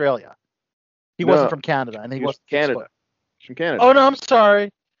from Australia. He wasn't from Canada, and he was was Canada. He's from Canada. Oh no, I'm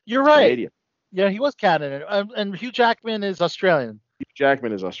sorry. You're right. Canadian. Yeah, he was Canadian, and Hugh Jackman is Australian. Hugh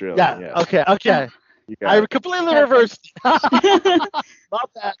Jackman is Australian. Yeah. Yes. Okay. You got I it. completely reversed. My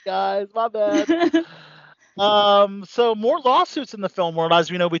bad, guys. My bad. So more lawsuits in the film world.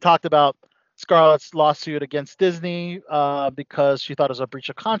 As we know, we talked about Scarlett's lawsuit against Disney because she thought it was a breach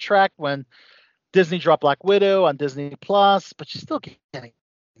of contract when Disney dropped Black Widow on Disney Plus, but she's still getting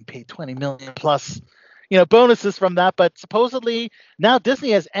paid $20 million plus, bonuses from that. But supposedly now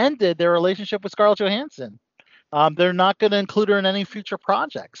Disney has ended their relationship with Scarlett Johansson. They're not going to include her in any future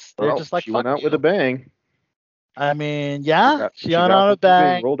projects. They're just like, she went out with a bang. I mean, yeah, she went got out the with a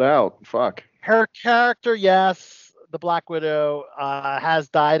bang. rolled out. Fuck. Her character, yes, the Black Widow, has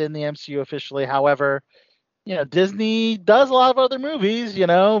died in the MCU officially. However, Disney does a lot of other movies,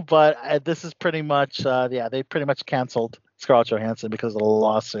 but this is pretty much, they pretty much canceled Scarlett Johansson because of the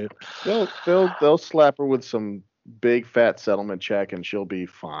lawsuit. They'll slap her with some big fat settlement check and she'll be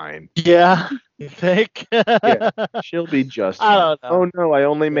fine. Yeah, you think? Yeah, she'll be just fine. I don't know. Oh no, I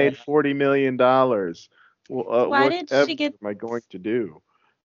only made $40 million. Well, Why did she get? Am I going to do?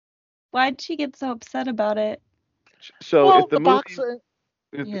 Why did she get so upset about it? So well, if the movie,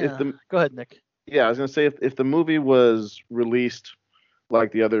 go ahead, Nick. Yeah, I was gonna say if the movie was released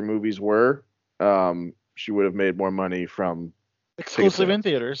like the other movies were, she would have made more money from exclusive in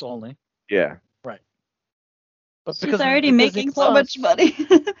theaters only. Yeah. Right. But she's already making so much money.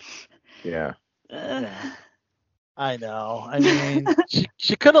 Yeah. I know. I mean,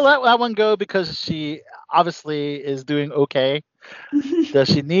 she could have let that one go because she obviously is doing okay. Does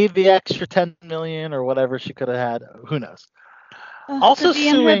she need the extra $10 million or whatever she could have had? Who knows? Also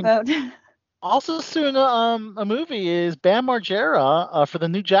suing a movie is Bam Margera for the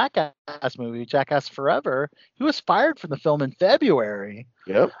new Jackass movie, Jackass Forever. He was fired from the film in February.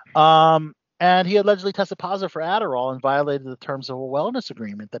 Yep. And he allegedly tested positive for Adderall and violated the terms of a wellness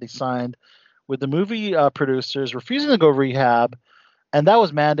agreement that he signed with the movie producers, refusing to go rehab, and that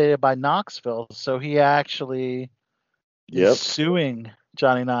was mandated by Knoxville. So he actually is suing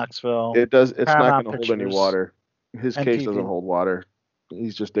Johnny Knoxville. It's not Paramount going to hold any water. His case doesn't hold water.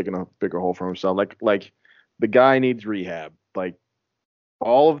 He's just digging a bigger hole for himself. Like the guy needs rehab. Like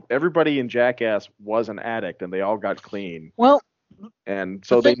everybody in Jackass was an addict, and they all got clean. Well, and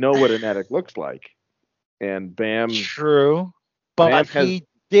so they know what an addict looks like. And Bam. True, but he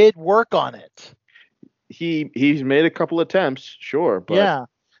did work on it. He's made a couple attempts, sure, but yeah.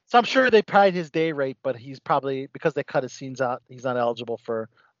 So I'm sure they paid his day rate, but he's probably, because they cut his scenes out, he's not eligible for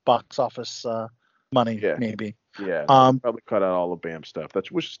box office money. Maybe. Yeah. Probably cut out all the Bam stuff.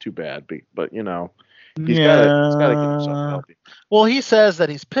 Which is too bad, but he's got to get himself healthy. Well, he says that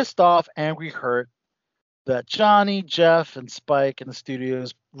he's pissed off, angry, hurt, that Johnny, Jeff, and Spike in the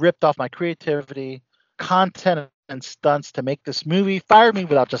studios ripped off my creativity, content, and stunts to make this movie, fired me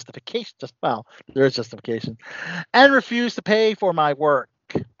without justification. There is justification, and refused to pay for my work.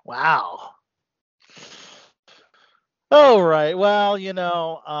 Wow. All right. Well,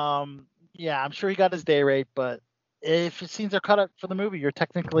 I'm sure he got his day rate, but if scenes are cut out for the movie, you're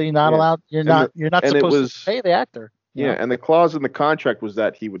technically not allowed. You're not supposed to pay the actor. Yeah, and the clause in the contract was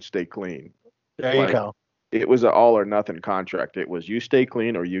that he would stay clean. There you go. It was an all or nothing contract. It was you stay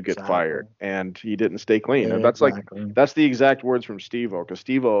clean or you get fired, and he didn't stay clean. And that's that's the exact words from Steve-O, because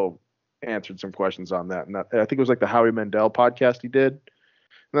Steve-O answered some questions on that. And I think it was like the Howie Mandel podcast he did, and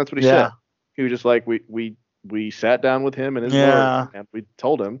that's what he said. He was just like, we sat down with him and his lawyer, and we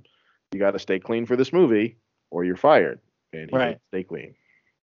told him, you got to stay clean for this movie or you're fired, and he didn't stay clean.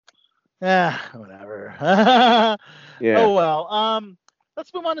 Whatever. Yeah. Oh well.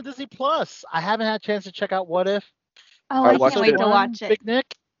 Let's move on to Disney Plus. I haven't had a chance to check out What If. Oh, I can't wait to watch it. Big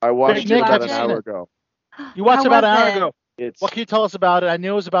Nick. I watched Did it you about watch an it? hour ago. You watched How it about an was hour it? ago. It's What can you tell us about it? I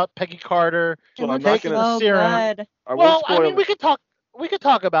knew it was about Peggy Carter It So I'm looks not taking gonna- the so serum. good. I won't Well, spoil I mean, it. we could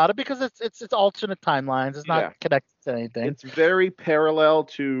talk about it because it's alternate timelines. It's not Yeah. connected to anything. It's very parallel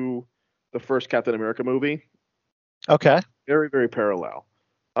to the first Captain America movie. Okay, Very, very parallel.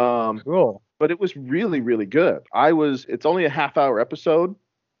 cool. But it was really, really good. It's only a half-hour episode,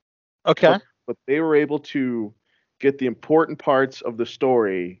 Okay, but they were able to get the important parts of the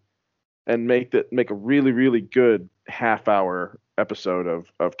story and make a really, really good half-hour episode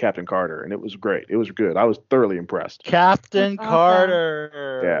of Captain Carter, and it was great. It was good. I was thoroughly impressed. Captain That's awesome.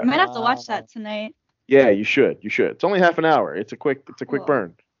 Carter. Yeah. I might have to watch that tonight. Yeah, you should. You should. It's only half an hour. It's a quick Cool.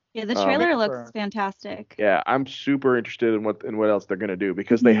 burn. Yeah, the Um, trailer Super. looks fantastic. Yeah, I'm super interested in what else they're gonna do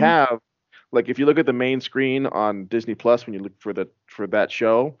because they Mhm. have, like, if you look at the main screen on Disney Plus when you look for that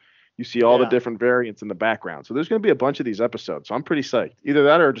show, you see all the Yeah. different variants in the background. So there's gonna be a bunch of these episodes. So I'm pretty psyched. Either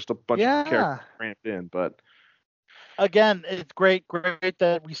that or just a bunch of characters Yeah. ramped in. But Again, it's great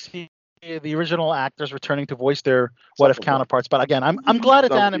that we see the original actors returning to voice their what if Supplement. counterparts. But again, I'm glad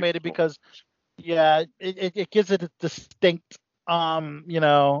it's Unbelievable. animated because it gives it a distinct point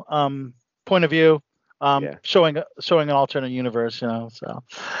of view. Yeah. Showing an alternate universe, So,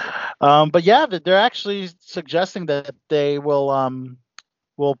 but yeah, they're actually suggesting that they will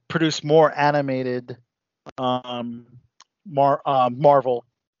produce more animated Marvel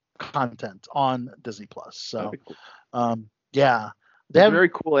content on Disney Plus. So, that'd be cool. yeah, It's a very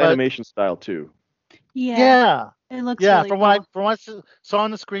cool animation style too. Yeah, it looks yeah. really From cool. what I saw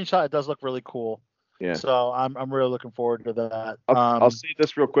on the screenshot, it does look really cool. Yeah. So I'm really looking forward to that. I'll say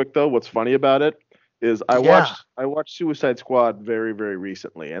this real quick though. What's funny about it is I watched Suicide Squad very, very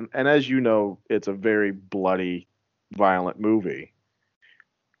recently, and as you know, it's a very bloody, violent movie.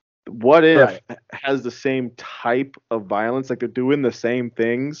 What if has the same type of violence, like they're doing the same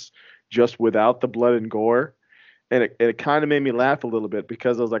things, just without the blood and gore? And it kind of made me laugh a little bit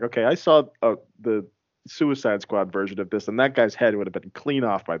because I was like, okay, I saw the Suicide Squad version of this, and that guy's head would have been clean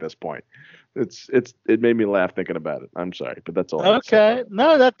off by this point. It made me laugh thinking about it. I'm sorry, but that's all. Okay,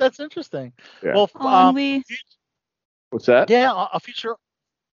 no, that's interesting. Yeah. Well, And we What's that? yeah, a future.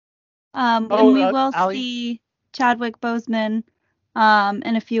 and we will Ali? see Chadwick Boseman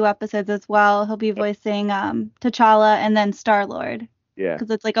in a few episodes as well. He'll be voicing T'Challa and then Star-Lord Yeah. because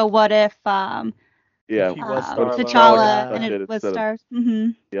it's like a what if Yeah. He was Star-Lord. T'Challa and Yeah. it was Instead of- Star. Mm-hmm.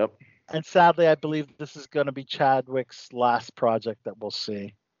 Yep. And sadly, I believe this is going to be Chadwick's last project that we'll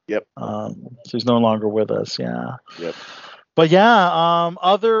see. Yep. So he's no longer with us. Yeah. Yep. But yeah,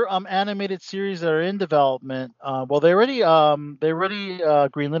 other animated series that are in development. Well, they already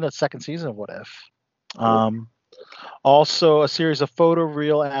greenlit a second season of What If. Also, a series of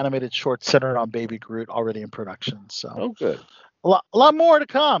photoreal animated shorts centered on Baby Groot already in production. So Oh, good. a lot more to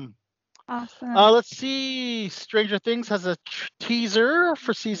come. Awesome. Let's see. Stranger Things has a teaser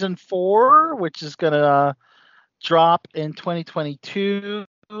for season 4, which is gonna drop in 2022.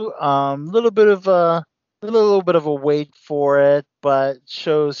 Little bit of a wait for it, but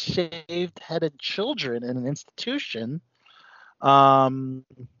shows shaved-headed children in an institution,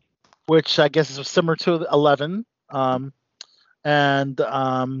 which I guess is similar to 11. And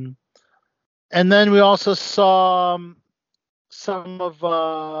then we also saw some of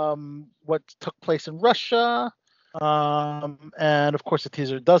what took place in Russia. And of course, the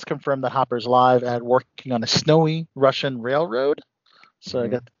teaser does confirm that Hopper's live and working on a snowy Russian railroad. So I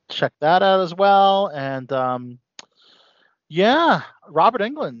got to check that out as well. And Robert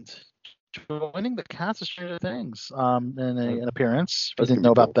Englund joining the cast of Stranger Things in an appearance. If you didn't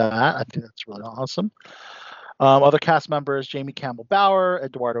know about that, I think that's really awesome. Other cast members: Jamie Campbell Bower,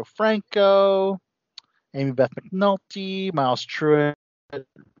 Eduardo Franco, Amy Beth McNulty, Miles Truitt,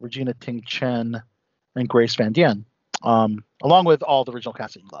 Regina Ting Chen, and Grace Van Dien, along with all the original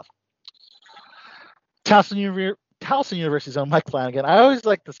cast that you love. Towson University's own Mike Flanagan. I always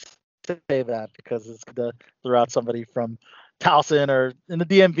like to say that because it's good to throw out somebody from Towson or in the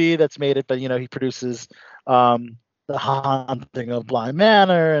DMV that's made it, but he produces The Haunting of Bly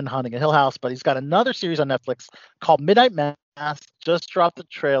Manor and Haunting of Hill House. But he's got another series on Netflix called Midnight Mass. Just dropped the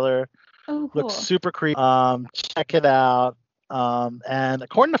trailer. Oh, cool. Looks super creepy. Check it out. And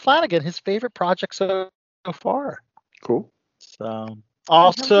according to Flanagan, his favorite project so far. Cool. So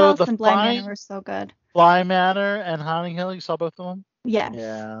also House the and Bly Manor were so good. Bly Manor and Haunting Hill. You saw both of them? Yes.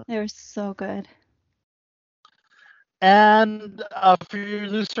 Yeah. They were so good. And for your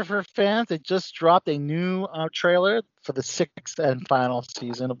Lucifer fans, they just dropped a new trailer for the 6th and final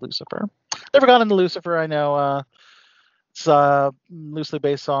season of Lucifer. Never got into Lucifer. I know it's loosely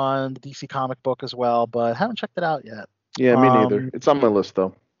based on the DC comic book as well, but haven't checked it out yet. Yeah, me neither. It's on my list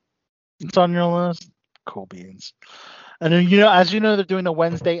though. It's on your list. Cool beans. And then, as you know, they're doing the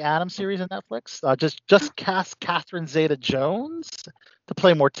Wednesday Addams series on Netflix. Just cast Catherine Zeta-Jones to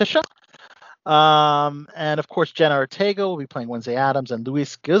play Morticia. And of course, Jenna Ortega will be playing Wednesday Addams, and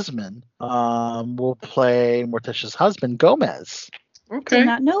Luis Guzman will play Morticia's husband, Gomez. Did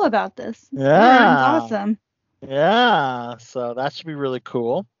not know about this. Yeah. That's awesome. Yeah, so that should be really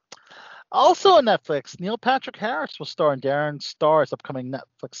cool. Also on Netflix, Neil Patrick Harris will star in Darren Star's upcoming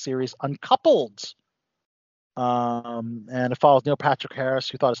Netflix series Uncoupled. And it follows Neil Patrick Harris,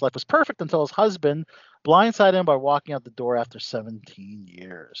 who thought his life was perfect until his husband blindsided him by walking out the door after 17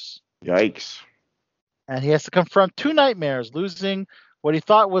 years. Yikes. And he has to confront two nightmares, losing what he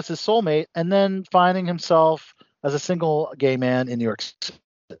thought was his soulmate and then finding himself as a single gay man in New York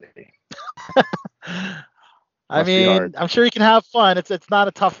City. I mean, I'm sure you can have fun. It's not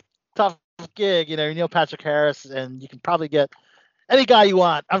a tough gig. You're Neil Patrick Harris, and you can probably get any guy you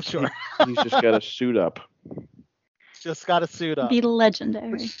want, I'm sure. He's just got to suit up. Just got to suit up. Be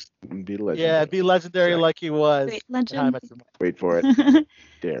legendary. Be legendary. Yeah, be legendary like he was. Wait, legend. Wait for it.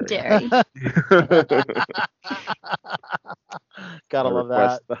 Dairy. Gotta love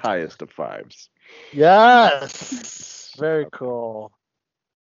that. The highest of fives. Yes. Very cool.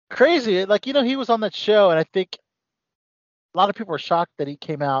 Crazy. He was on that show, and I think a lot of people were shocked that he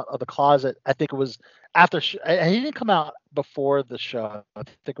came out of the closet. I think it was after he didn't come out before the show. I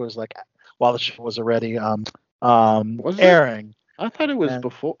think it was while the show was already airing. I thought it was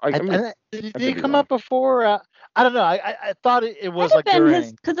before. Did he come out before? I don't know. I thought it was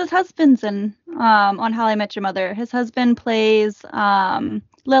during. Because his husband's in on How I Met Your Mother. His husband plays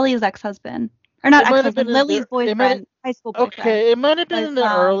Lily's ex-husband. Or not ex-husband, Lily's boyfriend, high school boyfriend. Okay, it might have been in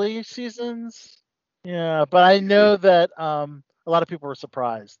the early seasons. Yeah, but I know that a lot of people were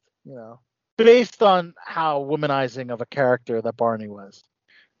surprised, based on how womanizing of a character that Barney was.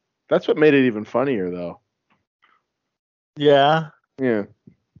 That's what made it even funnier, though. Yeah. Yeah.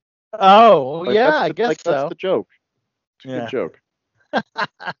 Oh, yeah, I guess so. That's the joke. It's a good joke.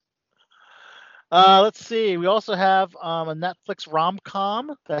 Let's see. We also have a Netflix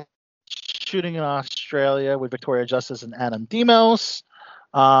rom-com that's shooting in Australia with Victoria Justice and Adam Demos.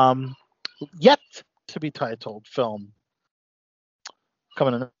 Yet to be titled film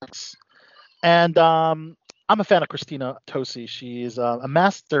coming in next. And I'm a fan of Christina Tosi. She's a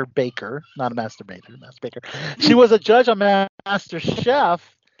master baker, not a masturbator, master baker. She was a judge on Master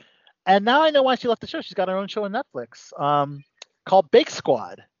Chef, and now I know why she left the show. She's got her own show on Netflix called Bake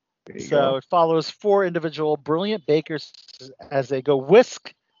Squad. So it follows 4 individual brilliant bakers as they go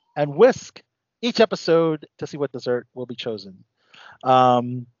whisk and whisk each episode to see what dessert will be chosen.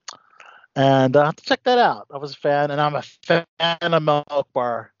 And I have to check that out. I was a fan, and I'm a fan of Milk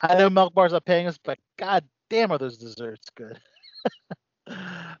Bar. I know Milk Bar's not paying us, but god damn are those desserts good.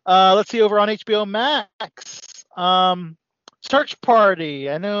 Let's see, over on HBO Max. Search Party.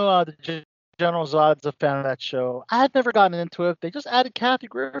 I know the General Zod's a fan of that show. I had never gotten into it. They just added Kathy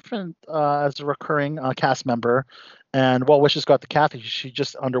Griffin as a recurring cast member. And well wishes go out to Kathy. She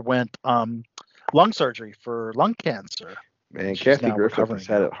just underwent lung surgery for lung cancer. Man, Kathy Griffin has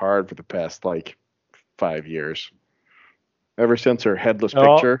had it hard for the past 5 years. Ever since her headless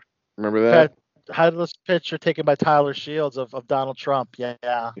picture. Remember that? Headless picture taken by Tyler Shields of Donald Trump. Yeah.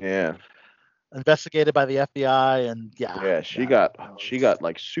 Yeah. Investigated by the FBI and she got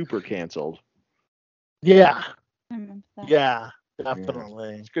super canceled. Yeah. I remember that. Yeah, definitely.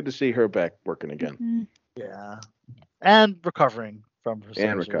 Yeah. It's good to see her back working again. Mm-hmm. Yeah. And recovering from her surgery.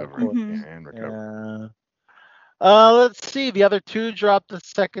 And recovering. Mm-hmm. Yeah, and recovering. Let's see. The other 2 dropped the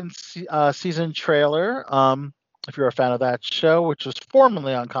second season trailer. If you're a fan of that show, which was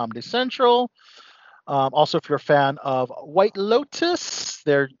formerly on Comedy Central. Also, if you're a fan of White Lotus,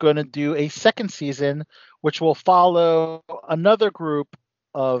 they're going to do a second season, which will follow another group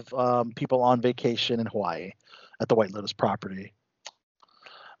of people on vacation in Hawaii at the White Lotus property.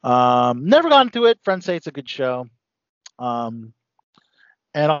 Never got into it. Friends say it's a good show. And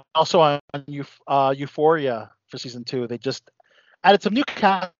also on Euphoria for season 2, they just added some new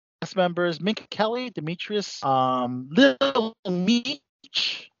cast members: Minka Kelly, Demetrius, Lil Meech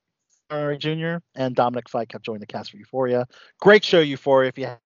Jr., and Dominic Fike have joined the cast for Euphoria. Great show, Euphoria. If you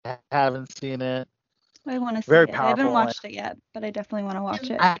haven't seen it, I want to see very it. powerful. I haven't watched it yet, but I definitely want to watch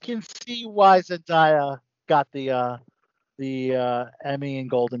it. I can see why Zendaya got the Emmy and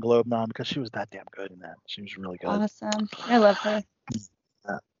Golden Globe nom, because she was that damn good in that. She was really good. Awesome. I love her.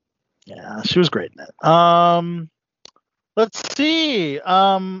 Yeah, she was great in it. Let's see.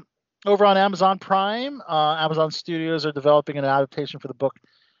 Over on Amazon Prime, Amazon Studios are developing an adaptation for the book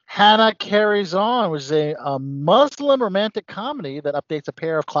Hannah Carries On, which is a Muslim romantic comedy that updates a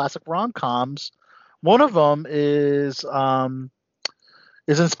pair of classic rom-coms. One of them is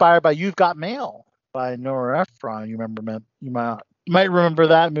inspired by You've Got Mail by Nora Ephron. You might remember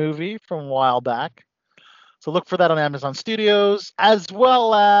that movie from a while back. So look for that on Amazon Studios, as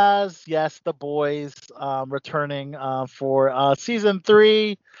well as, yes, The Boys returning for season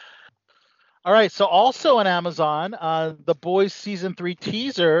 3. All right, so also on Amazon, The Boys season 3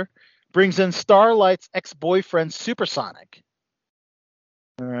 teaser brings in Starlight's ex-boyfriend Supersonic.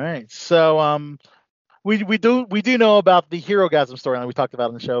 All right, so we do know about the Herogasm storyline we talked about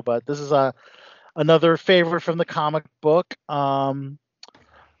on the show, but this is another favorite from the comic book.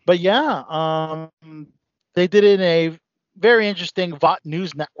 But yeah, they did it in a very interesting VOT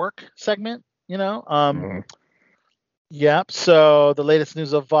News Network segment. Yep. So the latest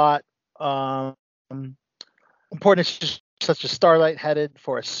news of VOT. Important issues such as Starlight headed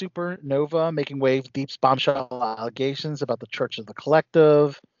for a supernova, making waves, Deep's bombshell allegations about the Church of the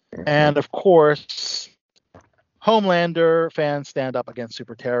Collective, and of course, Homelander fans stand up against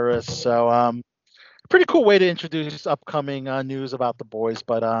super terrorists. So, pretty cool way to introduce upcoming news about The Boys.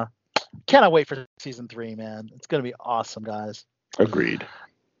 But cannot wait for season 3, man. It's gonna be awesome, guys. Agreed.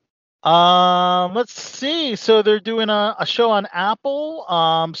 Let's see. So they're doing a show on Apple,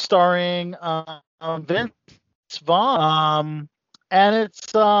 starring Vince Vaughn, and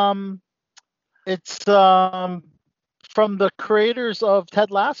it's from the creators of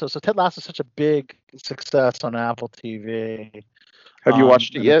Ted Lasso. So Ted Lasso is such a big success on Apple TV. Have you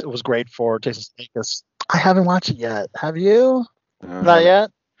watched it yet? It was great for Jason Sudeikis. I haven't watched it yet. Have you? Not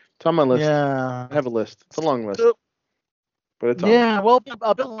yet. It's on my list. Yeah. I have a list. It's a long list. But it's on. Yeah, well,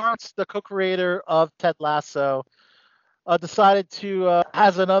 Bill Lawrence, the co-creator of Ted Lasso, decided to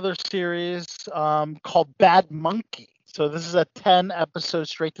has another series called Bad Monkey. So this is a 10-episode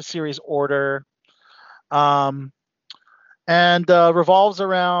straight-to-series order, and revolves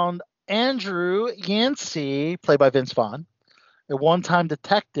around Andrew Yancey, played by Vince Vaughn, a one-time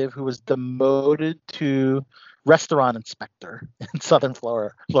detective who was demoted to restaurant inspector in Southern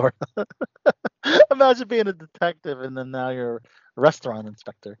Florida. Imagine being a detective and then now you're a restaurant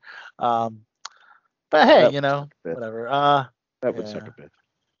inspector. But hey, whatever. That would suck a bit.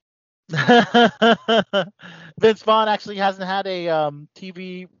 Vince Vaughn actually hasn't had a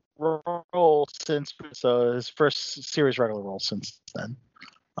TV role since, so his first series regular role since then.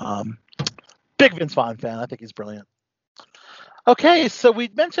 Big Vince Vaughn fan. I think he's brilliant. Okay, so we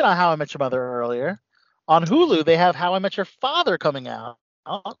mentioned on How I Met Your Mother earlier. On Hulu, they have How I Met Your Father coming out.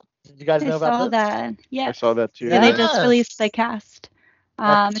 Did you guys know about this? I saw that. Yes. I saw that too. Yeah, they just released the cast.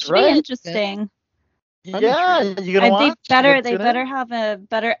 It should be interesting. Yeah, you gonna watch? They better have a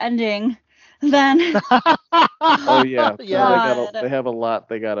better ending than. Oh yeah. Yeah. They have a lot.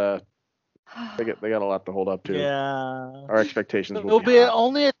 They got a lot to hold up to. Yeah. Our expectations It'll will be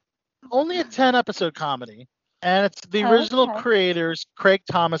only a 10-episode comedy. And it's the original creators, Craig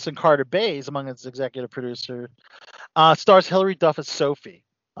Thomas and Carter Bays, among its executive producers. Stars Hilary Duff as Sophie,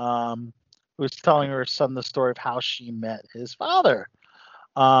 who's telling her son the story of how she met his father.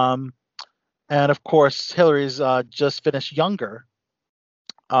 And of course, Hilary's just finished Younger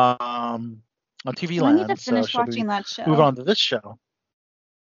on TV Land. I need to finish watching that show. Move on to this show.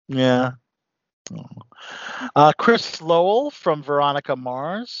 Yeah. Chris Lowell from Veronica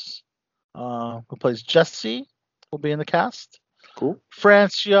Mars, who plays Jesse, will be in the cast. Cool.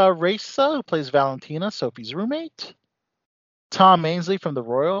 Francia Raisa, who plays Valentina, Sophie's roommate. Tom Ainsley from The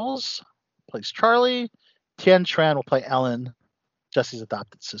Royals plays Charlie. Tien Tran will play Ellen, Jesse's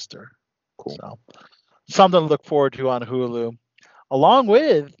adopted sister. Cool. So, something to look forward to on Hulu. Along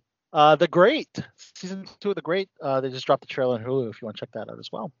with The Great, season 2 of The Great. They just dropped the trailer on Hulu if you want to check that out as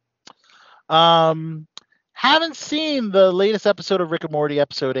well. Haven't seen the latest episode of Rick and Morty,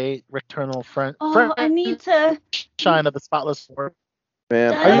 episode 8, Rick Turnell Friend. I need to. Shine of the Spotless World.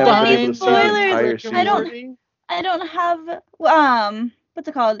 Man, I haven't been able to see the spoilers. entire season. I don't have. What's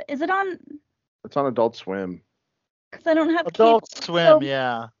it called? Is it on? It's on Adult Swim. Because I don't have Adult cable, Swim, so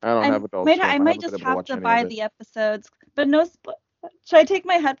yeah. I don't have Adult Swim. I might just have to buy the episodes, but no. Should I take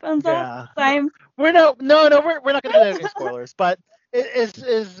my headphones off? Yeah. We're not gonna do any spoilers, but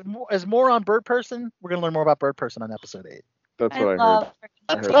is more on Bird Person. We're gonna learn more about Bird Person on episode 8. That's what I heard.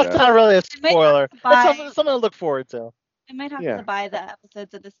 That's not really a spoiler. It's something to look forward to. I might have to buy the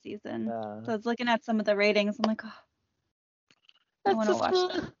episodes of this season. So I was looking at some of the ratings. I'm like, I want to watch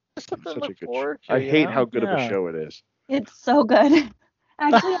them. Such a good show. I hate how good of a show it is. It's so good.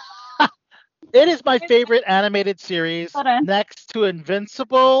 Actually, it is my favorite animated series next to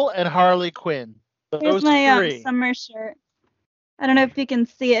Invincible and Harley Quinn. Here's my summer shirt. I don't know if you can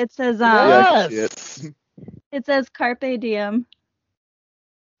see it. It says Yeah, I can see Yes. it says Carpe Diem.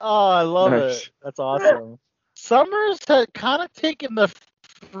 Oh, I love Nice. it. That's awesome. Summers had kind of taken the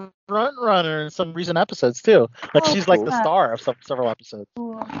front runner in some recent episodes too. Like Oh, she's like the cool. star of several episodes,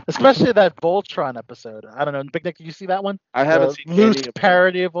 Cool. especially that Voltron episode. I don't know, Big Nick, did you see that one? I haven't The seen loose any of them.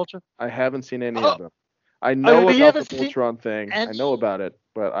 parody of Voltron. I haven't seen any Oh. of them. I know you about the haven't seen- Voltron thing. I and- know about it,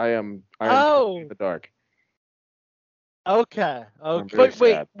 but I am Oh. totally in the dark. Okay. I'm Okay. very But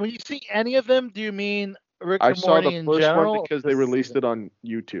wait, sad. when you see any of them, do you mean Rick I and saw Morty the in first general? one because they released it on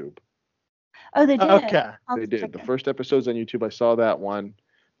YouTube. Oh, they did. Okay. I'll They have to did. check The it. first episode's on YouTube. I saw that one.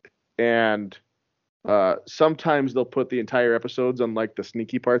 And sometimes they'll put the entire episodes on like the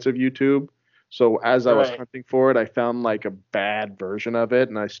sneaky parts of YouTube. So as I was Right. hunting for it, I found like a bad version of it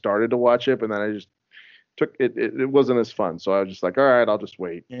and I started to watch it, but then I just took it. It wasn't as fun. So I was just like, all right, I'll just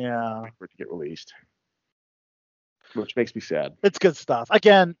wait Yeah. for it to get released. Which makes me sad. It's good stuff.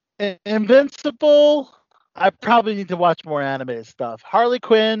 Again, Invincible, I probably need to watch more animated stuff. Harley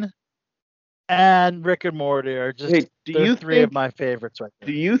Quinn and Rick and Morty are just Hey, do they're you three of think my favorites right do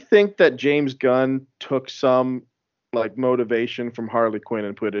there. you think that James Gunn took some like motivation from Harley Quinn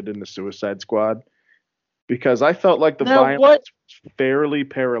and put it in the Suicide Squad? Because I felt like the Now, violence what- was fairly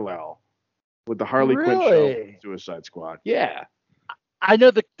parallel with the Harley Quinn show Really? and Suicide Squad. Yeah. I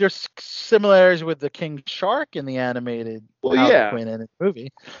know that there's similarities with the King Shark in the animated Well, Harley yeah. Quinn in the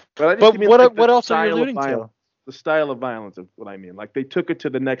movie. But I just But mean what like the what else are you style of alluding to? violence. The style of violence is what I mean. Like they took it to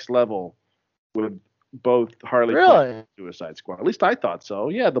the next level with both Harley Quinn Really? and Suicide Squad. At least I thought so.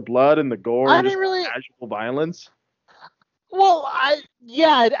 Yeah, the blood and the gore I and just didn't really. casual violence. Well, I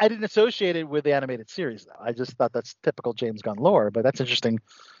didn't associate it with the animated series though. I just thought that's typical James Gunn lore. But that's interesting.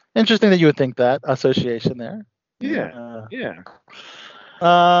 Interesting that you would think that association there. Yeah. Yeah.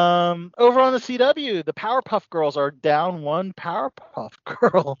 Over on the CW, the Powerpuff Girls are down one Powerpuff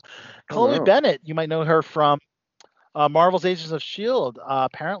Girl. Chloe no. Bennett, you might know her from Marvel's Agents of S.H.I.E.L.D.,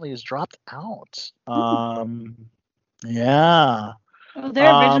 apparently has dropped out. Yeah. Oh,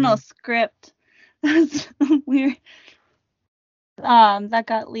 their original Um, script. That's weird. That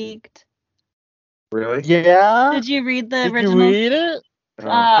got leaked. Really? Yeah. Did you read the Did you original? read it? Oh,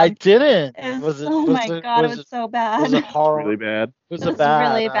 I didn't. It Was was, it? oh was my it, god, was it was it, so bad. was it horrible? really bad. Was It it was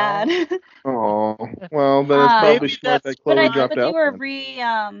bad? really No? bad. Oh, well, then it's probably Maybe smart that's that But Chloe I dropped but they out. were then.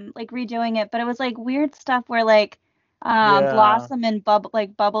 redoing it, but it was like weird stuff where like Yeah. Blossom and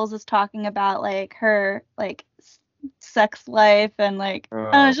Bubbles is talking about like her like sex life and like Oh.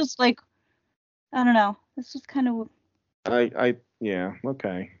 it's just like I don't know. It's just kind of Yeah,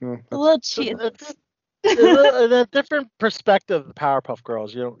 okay. Well, a that's- little cheap. It's a different perspective of the Powerpuff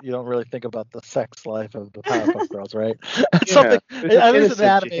Girls. You don't really think about the sex life of the Powerpuff Girls, right? It's Yeah, something, it's at least in innocent the you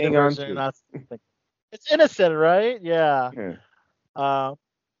animated hang on version, to. you're not thinking. It's innocent, right? Yeah. yeah.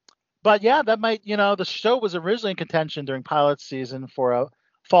 But yeah, that might, the show was originally in contention during pilot season for a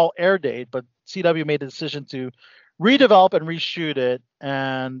fall air date, but CW made the decision to redevelop and reshoot it,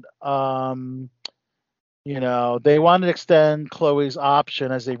 and they wanted to extend Chloe's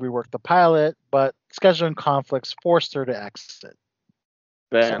option as they reworked the pilot, but scheduling conflicts forced her to exit.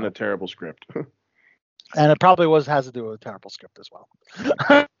 That and a terrible script. And it probably has to do with a terrible script as well.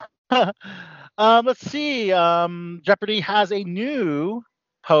 Let's see. Jeopardy has a new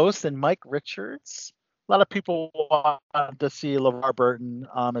host in Mike Richards. A lot of people wanted to see LeVar Burton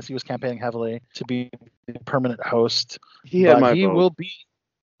as he was campaigning heavily to be the permanent host. He had But my he vote. will be.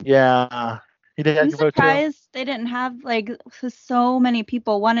 Yeah. He did have I'm your vote too? surprised they didn't have like so many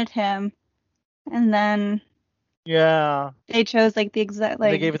people wanted him, and then Yeah. they chose like the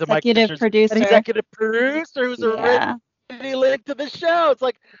They gave it to Mike executive Richards, producer. an executive producer who's Yeah. already linked to the show. It's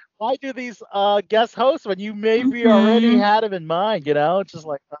like, why do these guest hosts when you maybe already had him in mind? It's just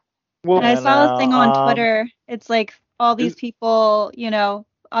like. Well, And I saw a thing on know, Twitter. It's like all these Is- people,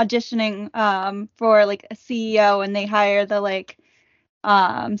 auditioning for like a CEO, and they hire the like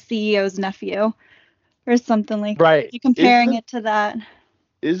CEO's nephew or something like. Right. You're comparing Isn't- it to that.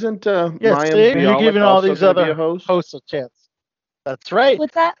 Isn't Yeah, Mayim see, you're Bialik giving all also these gonna be other a host? hosts a chance. That's right.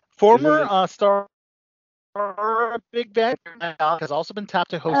 What's that? Former Isn't star Big Bang has also been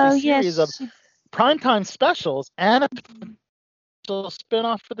tapped to host Oh a yes. series of primetime specials and a potential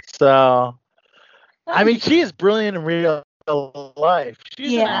spinoff for the. So, I mean, she is brilliant in real life.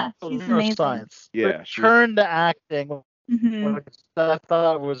 She's Yeah, an actual she's amazing. neuroscience. Yeah, she's- Return to acting, Mhm. which I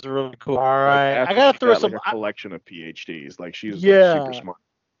thought was really cool. All Like, right, after I gotta she throw got, some. like, a collection of PhDs. Like she's like, Yeah. super smart.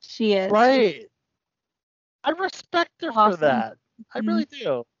 She is. Right. I respect her for Awesome. that. I Mhm. really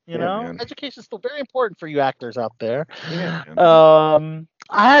do. Yeah, man. Education is still very important for you actors out there. Yeah, man.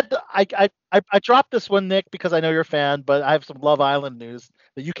 I I dropped this one, Nick, because I know you're a fan, but I have some Love Island news,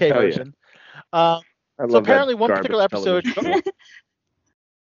 the UK Hell yeah. version. I So love apparently, that one garbage particular episode. television.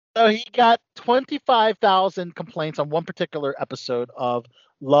 So he got 25,000 complaints on one particular episode of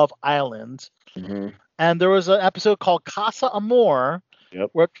Love Island. Mhm. And there was an episode called Casa Amor,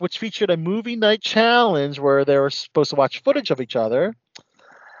 Yep. which featured a movie night challenge where they were supposed to watch footage of each other.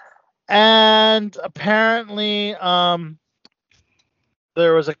 And apparently,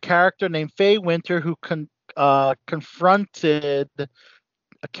 there was a character named Faye Winter who confronted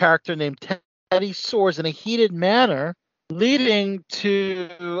a character named Teddy Soares in a heated manner, leading to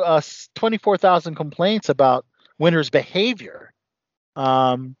 24,000 complaints about Winter's behavior.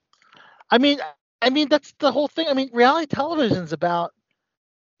 I mean, that's the whole thing. I mean, reality television is about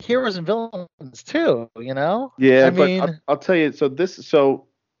heroes and villains too, you know? Yeah, I but mean, I'll tell you. So the see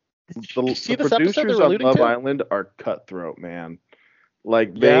the this episode producers they're on alluding Love to? Island are cutthroat, man.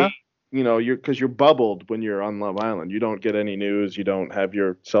 Like Yeah. because you're bubbled when you're on Love Island. You don't get any news. You don't have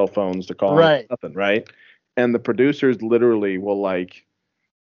your cell phones to call. Right. Nothing, right? And the producers literally will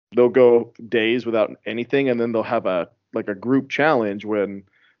they'll go days without anything, and then they'll have a group challenge when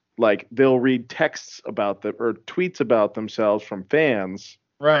they'll read texts about them or tweets about themselves from fans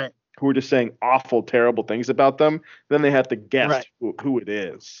Right. who are just saying awful, terrible things about them. Then they have to guess Right. who it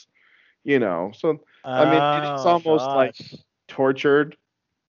is. So I mean, it's almost like tortured,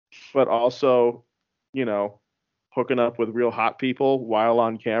 but also, hooking up with real hot people while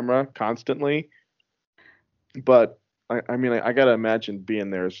on camera constantly. But I mean, I gotta imagine being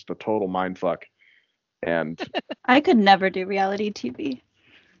there is the total mind fuck, and I could never do reality TV.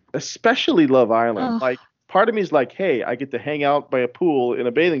 especially Love Island. Ugh. Like, part of me is like, hey, I get to hang out by a pool in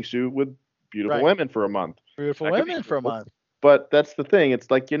a bathing suit with beautiful Right. women for a month. Beautiful That could be women for a cool. month. But that's the thing.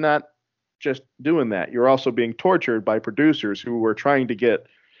 It's like you're not just doing that. You're also being tortured by producers who are trying to get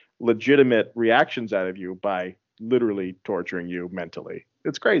legitimate reactions out of you by literally torturing you mentally.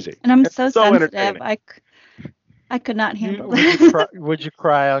 It's crazy. And I'm It's so entertaining. sensitive. I could not handle Would it. you cry, would you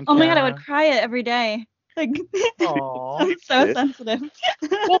cry on Oh my god, I camera? would cry it every day. Like, Aw. I'm so Yeah. sensitive.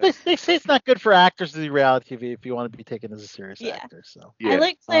 Well, they say it's not good for actors to do reality TV if you want to be taken as a serious Yeah. actor. So Yeah. I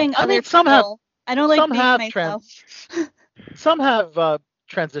like playing I other mean, some have- people. I don't like some being have myself. some have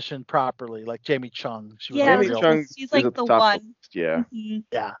transitioned properly, like Jamie Chung. She was Yeah, on Jamie real- Chung she's is like at the top of one. list, yeah. Mhm.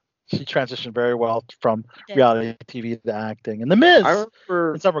 Yeah, she transitioned very well from She did. reality TV to acting. And The Miz. I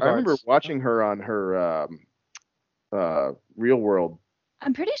remember in some I remember regards. watching her on her Real World.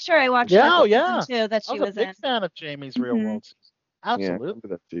 I'm pretty sure I watched Yeah, that oh, yeah. season too that I she was a was big in. fan of Jamie's Real Mhm. World. Yeah, I Absolutely. remember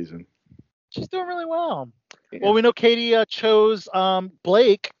that season. She's doing really well. Yeah. Well, we know Katie chose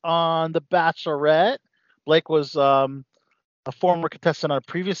Blake on The Bachelorette. Blake was a former contestant on a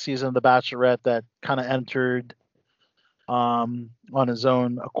previous season of The Bachelorette that kind of entered on his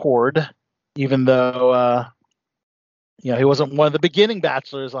own accord, even though he wasn't one of the beginning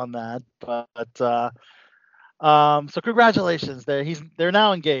bachelors on that. But so congratulations, they're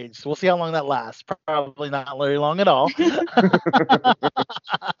now engaged. We'll see how long that lasts. Probably not very long at all.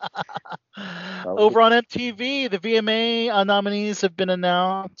 Over on MTV, the VMA nominees have been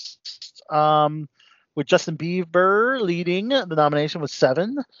announced. With Justin Bieber leading the nomination with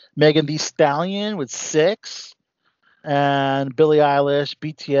 7, Megan Thee Stallion with 6, and Billie Eilish,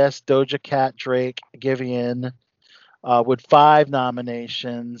 BTS, Doja Cat, Drake, Giveon with 5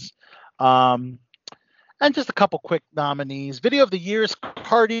 nominations. And just a couple quick nominees. Video of the year is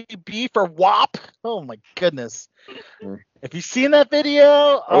Cardi B for WAP. Oh my goodness! Have you seen that video?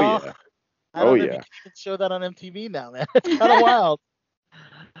 Oh yeah. I don't Oh, know if yeah. you can show that on MTV now, man. It's kind of wild.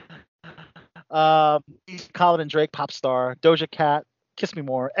 Khaled and Drake, Pop Star, Doja Cat, Kiss Me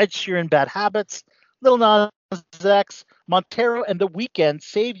More, Ed Sheeran, Bad Habits, Lil Nas X, Montero, and The Weeknd,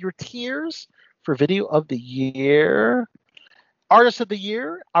 Save Your Tears for Video of the Year. Artist of the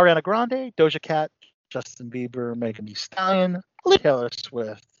Year, Ariana Grande, Doja Cat, Justin Bieber, Megan Thee Stallion, Taylor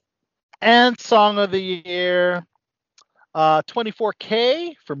Swift. And Song of the Year,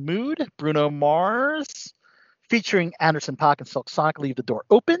 24K for Mood, Bruno Mars, featuring Anderson .Paak and Silk Sonic, Leave the Door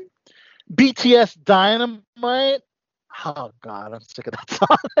Open. BTS Dynamite. Oh God, I'm sick of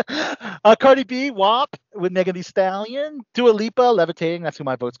that song. Cardi B, WAP with Megan Thee Stallion. Dua Lipa, Levitating. That's who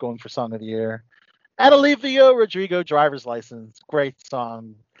my vote's going for Song of the Year. And Olivia Rodrigo, Driver's License. Great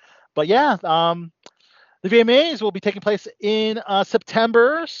song. But yeah, the VMAs will be taking place in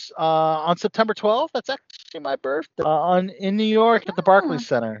September, on September 12th. That's actually my birthday. In New York at the Barclays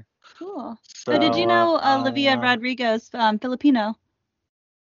Center. Cool. So, So did you know Olivia Rodrigo's Filipino?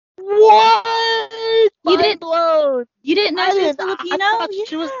 What? You Mind didn't- blown. You didn't know I she was didn't. Filipino? I thought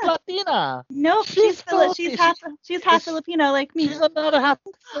she was Yeah. Latina. Nope, She's she's Filipino. she's half Is- Filipino like me. She's another half.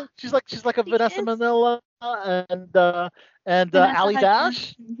 She's like a She Vanessa is. Manila and Vanessa Ali Hudgens.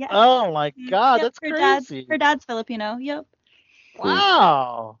 Dash. Yes. Oh my God, Yep, that's crazy. her dad's Filipino. Yep.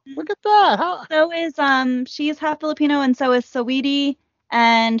 Wow, look at that. How? So is she's half Filipino, and so is Saweetie,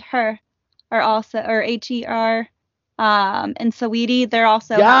 and her are also, or Her, and Saweetie, they're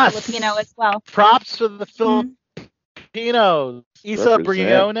also half Yes! Filipino as well. Props for the Mhm. Filipinos. Isa Represent.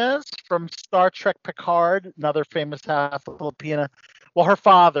 Briones from Star Trek Picard, another famous half Filipina. Well, her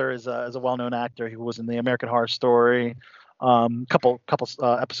father is a well-known actor who was in the American Horror Story. Couple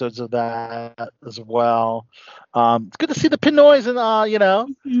episodes of that as well. It's good to see the Pinoys and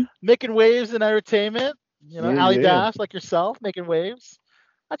Mhm. making waves in entertainment. Yeah, Ali yeah. Dash, like yourself, making waves.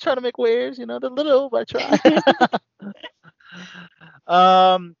 I try to make waves. They're little, but I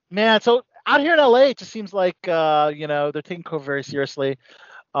try. Man, so out here in LA, it just seems like they're taking COVID very seriously.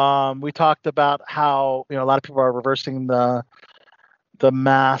 We talked about how a lot of people are reversing the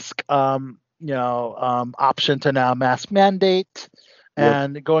mask option to now mask mandate,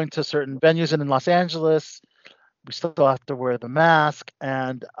 and going to certain venues. And in Los Angeles, we still have to wear the mask,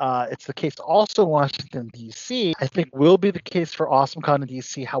 and it's the case also in Washington D.C. I think will be the case for AwesomeCon in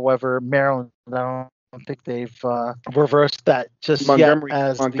D.C. However, Maryland, I don't think they've reversed that just Montgomery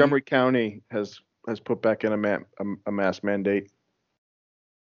yet. Montgomery County has put back in a mask mandate.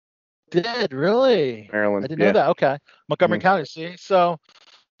 Did really? Maryland. I didn't know that. Okay, Montgomery Mhm. County. See, so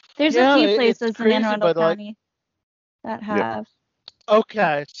There's Yeah, a few it's places in crazy, Anne Arundel but, like- County that have.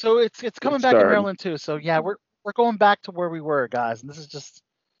 okay, so it's coming It back in started. Maryland too. So yeah, we're going back to where we were, guys, and this is just.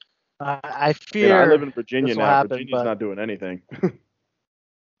 I I fear live in Virginia this will now. happen, Virginia's but not doing anything.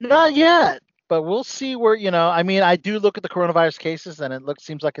 not yet. But we'll see where I mean, I do look at the coronavirus cases, and it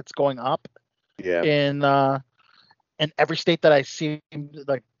seems like it's going up Yeah. in every state that I see,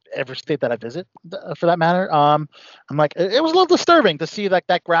 like every state that I visit, for that matter. I'm like, it was a little disturbing to see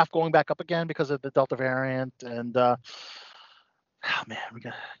that graph going back up again because of the Delta variant, and oh man, we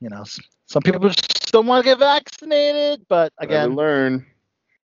got some people just don't want to get vaccinated, but Gotta again, learn.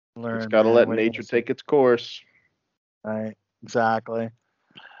 learn. It's got to man, let what are you nature gonna say? take its course. Right, exactly.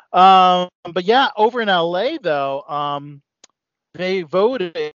 But yeah, over in LA though, they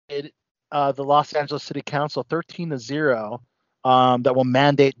voted the Los Angeles City Council 13-0 that will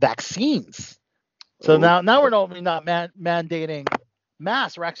mandate vaccines. So Oh. now we're not mandating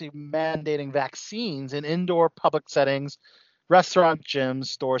masks, we're actually mandating vaccines in indoor public settings, restaurants, gyms,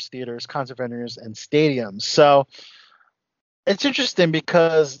 stores, theaters, concert venues, and stadiums. So it's interesting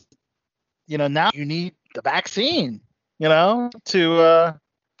because now you need the vaccine,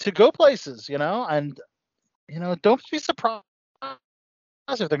 to go places, and don't be surprised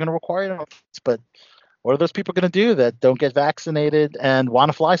if they're going to require it. But what are those people going to do that don't get vaccinated and want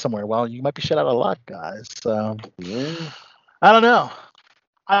to fly somewhere? Well, you might be shut out of luck, guys. So Yeah. I don't know.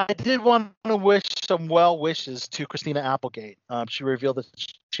 I did want to wish some well wishes to Christina Applegate. She revealed that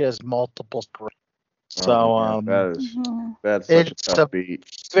she has multiple sclerosis. So Oh, man, Mhm. that's such a it's tough beat.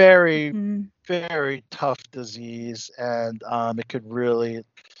 very, Mhm. very tough disease, and it could really,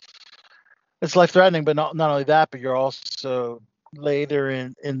 it's life threatening. But not only that, but you're also later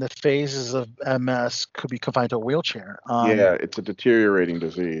in the phases of MS could be confined to a wheelchair. Yeah, it's a deteriorating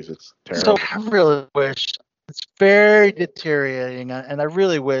disease. It's So terrible. I really wish, it's very deteriorating, and I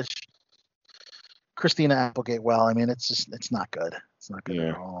really wish Christina Applegate well. I mean, it's not good. It's not good Yeah.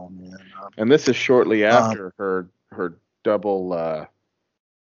 at all, man. And this is shortly after her double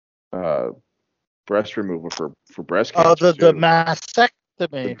breast removal for breast Oh, cancer. the too. mastectomy.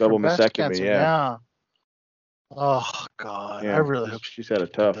 The double for breast mastectomy, cancer, yeah. Oh God, Yeah, I really hope she's had it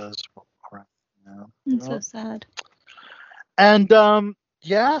she tough. does right now. It's so sad. And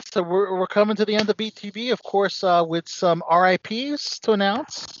yeah, so we're coming to the end of BTB, of course, with some RIPs to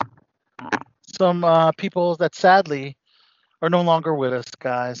announce. Some people that sadly are no longer with us,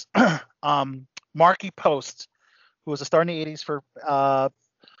 guys. Marky Post, who was a star in the 80s for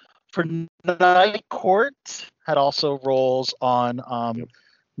Night Court, had also roles on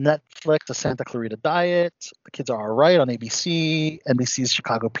Netflix, The Santa Clarita Diet, The Kids Are Alright on ABC, NBC's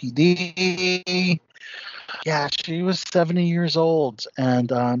Chicago PD. Yeah, she was 70 years old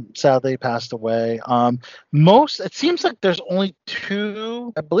and sadly passed away. It seems like there's only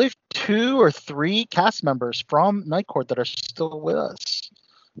two or three cast members from Night Court that are still with us.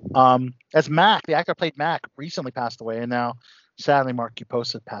 As Mac, the actor played Mac, recently passed away, and now sadly Marky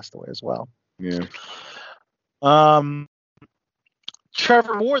Post had passed away as well. Yeah.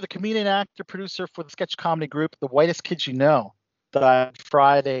 Trevor Moore, the comedian, actor, producer for the sketch comedy group The Whitest Kids You Know, died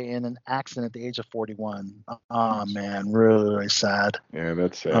Friday in an accident at the age of 41. Oh man, really, really sad. Yeah,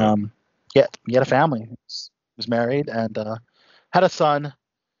 that's sad. Yeah, he had a family. He was married and had a son.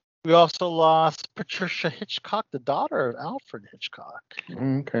 We also lost Patricia Hitchcock, the daughter of Alfred Hitchcock.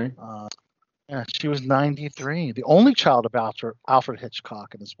 Okay. Yeah, she was 93, the only child of Alfred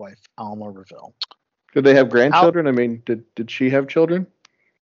Hitchcock and his wife, Alma Reville. Did they have grandchildren? I mean, did she have children?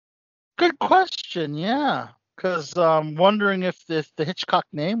 Good question. Yeah, because I'm wondering if the Hitchcock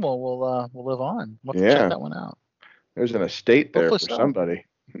name will live on. We'll have to check that one out. There's an estate there Hopefully for so. somebody.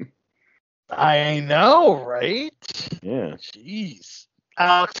 I know, right? Yeah. Jeez.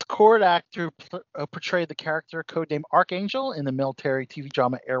 Alex Cord, actor who portrayed the character codenamed Archangel in the military TV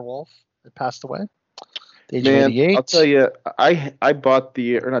drama Airwolf, that passed away. The age of 88. I'll tell you, I bought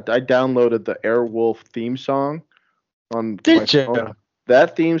I downloaded the Airwolf theme song on my phone.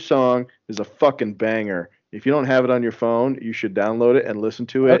 That theme song is a fucking banger. If you don't have it on your phone, you should download it and listen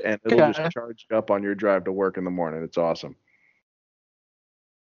to it, and it'll just charge you up on your drive to work in the morning. It's awesome.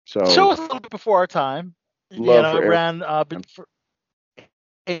 So show us a little bit before our time. It ran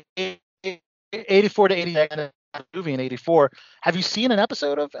 84 to 88 movie in 84. Have you seen an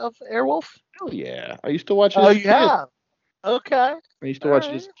episode of Airwolf? Hell yeah. I used to watch it as a kid. Yeah. Okay. I used to watch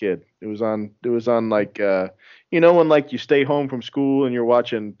it as a kid. It was on like when like you stay home from school and you're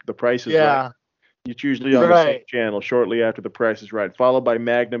watching The Price is Right. It's usually on the same channel shortly after The Price is Right, followed by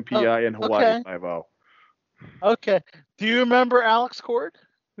Magnum PI and Hawaii Five-0. Okay. Do you remember Alex Cord,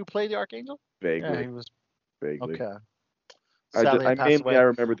 who played the Archangel? Vaguely. Yeah, he was vaguely. Okay. I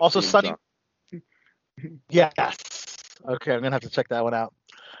remember the also theme Sonny. song. Yes. Okay, I'm gonna have to check that one out.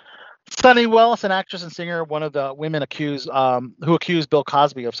 Sonny Wells, an actress and singer, one of the women who accused Bill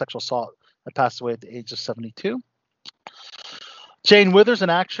Cosby of sexual assault, that passed away at the age of 72. Jane Withers,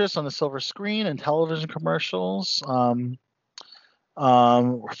 an actress on the silver screen and television commercials. Her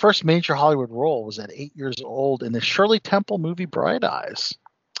first major Hollywood role was at 8 years old in the Shirley Temple movie Bright Eyes.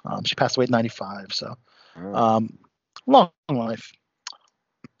 She passed away at 95, so long life.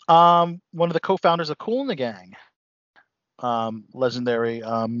 One of the co-founders of Kool and the Gang. Legendary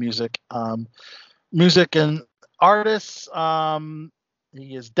music and artists.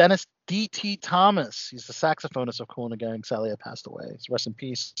 He is Dennis D.T. Thomas. He's the saxophonist of Kool and the Gang. Sadly, had passed away. So rest in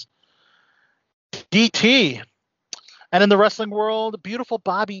peace, D.T. And in the wrestling world, beautiful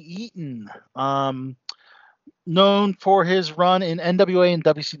Bobby Eaton, known for his run in NWA and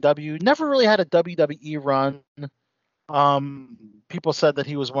WCW. Never really had a WWE run. People said that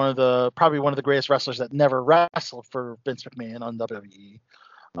he was probably one of the greatest wrestlers that never wrestled for Vince McMahon on WWE.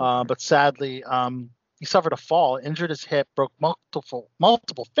 But sadly, he suffered a fall, injured his hip, broke multiple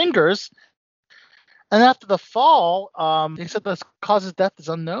fingers. And after the fall, he said the cause of death is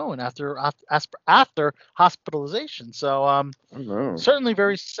unknown after hospitalization. So certainly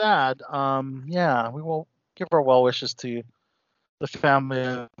very sad. We will give our well wishes to the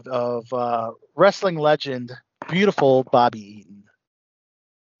family of wrestling legend, beautiful Bobby Eaton.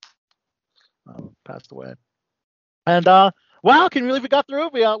 Passed away. And wow, can you believe we got through?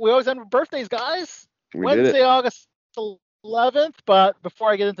 We always end with birthdays, guys. Wednesday, August 11th. But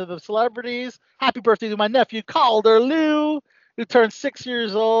before I get into the celebrities, happy birthday to my nephew Calder Lou, who turned 6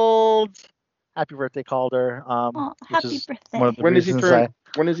 years old. Happy birthday, Calder. Happy birthday. When does he turn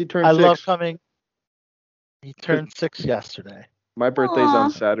 6? I love coming. He turned 6 yesterday. My birthday's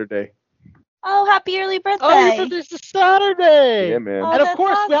on Saturday. Oh, happy early birthday. Oh, your birthday's Saturday. Yeah, man. And of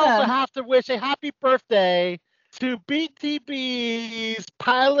course, we also have to wish a happy birthday to BTB's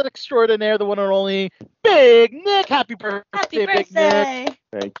pilot extraordinaire, the one and only Big Nick. Happy birthday, Big Nick.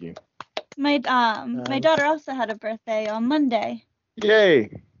 Thank you. My daughter also had a birthday on Monday.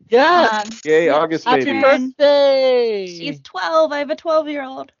 Yay. Yes. Yay, August happy baby. Birthday. She's 12. I have a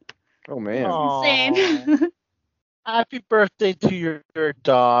 12-year-old. Oh, man. Insane. Happy birthday to your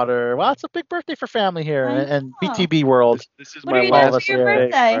daughter. Well, it's a big birthday for family here and BTB world. This is my last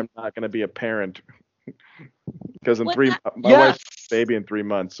birthday. I'm not going to be a parent. Because my wife's baby in 3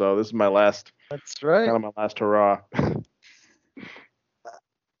 months, so this is my last. That's right. Kind of my last hurrah.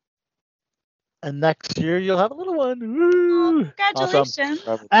 And next year you'll have a little one. Woo! Congratulations!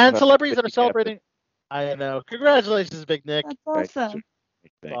 Awesome. And celebrities that are celebrating. I know. Congratulations, Big Nick. That's awesome.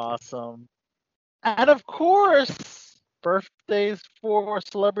 Awesome. And of course, birthdays for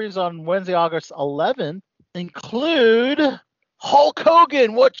celebrities on Wednesday, August 11th include Hulk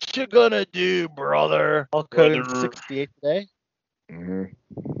Hogan. What you gonna do, brother? Hulk Hogan, 68 today. Mm-hmm.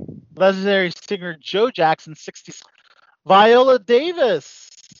 Legendary singer Joe Jackson, 60. Viola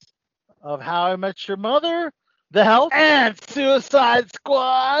Davis of How I Met Your Mother, The Help, and Suicide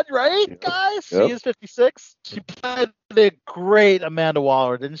Squad, right, guys? Yep. She is 56. She played a great Amanda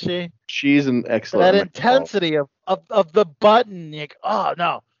Waller, didn't she? She's an excellent. That intensity of the button. Like, oh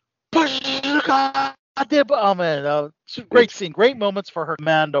no, push the goddamn. Oh man, great scene, great moments for her,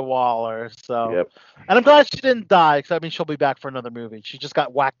 Amanda Waller. So, Yep. and I'm glad she didn't die, because I mean she'll be back for another movie. She just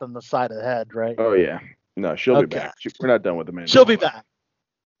got whacked on the side of the head, right? Oh yeah. No, she'll be Okay. back. We're not done with the man. She'll be back.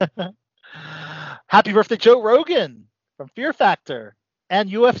 Happy birthday, Joe Rogan from Fear Factor and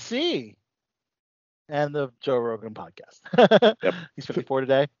UFC and the Joe Rogan podcast. Yep. He's 54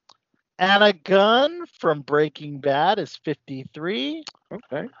 today. Anna Gunn from Breaking Bad is 53.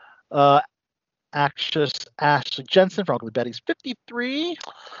 Okay. Actress Ashley Jensen from Ugly Betty's 53.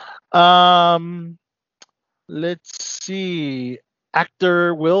 Let's see.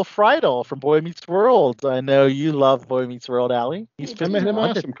 Actor Will Friedle from Boy Meets World. I know you love Boy Meets World, Allie. He's I met him 51.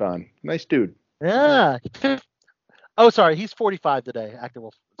 at AwesomeCon. Nice dude. Yeah. Oh, sorry. He's 45 today. Actor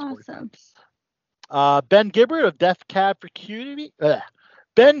Will. Awesome. Ben Gibbard of Death Cab for Cutie.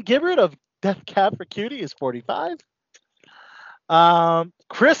 Ben Gibbard of Death Cab for Cutie is 45.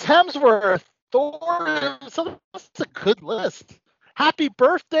 Chris Hemsworth, Thor. So that's a good list. Happy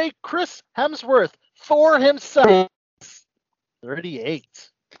birthday, Chris Hemsworth. Thor himself. 38.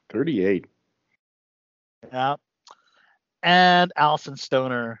 38. Yeah. And Allison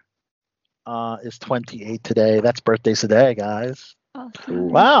Stoner is 28 today. That's birthdays today, guys. Awesome.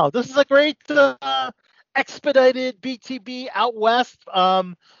 Wow, this is a great expedited BTB out west.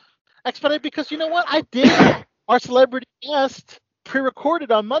 Expedited because you know what? I did our celebrity guest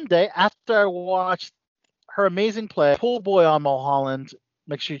pre-recorded on Monday after I watched her amazing play, Pool Boy on Mulholland.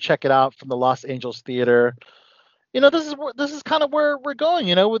 Make sure you check it out from the Los Angeles Theater. You know, this is kind of where we're going,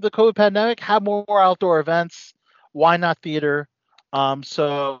 you know, with the COVID pandemic, have more outdoor events. Why not theater?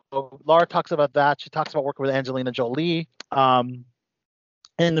 So Laura talks about that. She talks about working with Angelina Jolie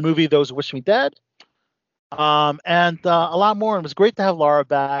in the movie Those Who Wish Me Dead. And a lot more. And it was great to have Laura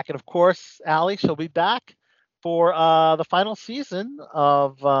back. And of course, Allie, she'll be back for the final season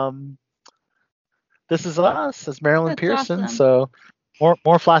of This Is Us as Marilyn That's Pearson. awesome. So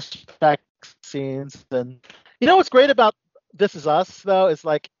more flashback scenes. And you know what's great about This Is Us, though, is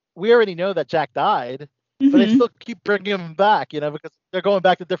like we already know that Jack died, but they Mhm. still keep bringing him back, you know, because they're going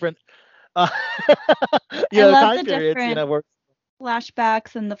back to different I love time the periods, you know, where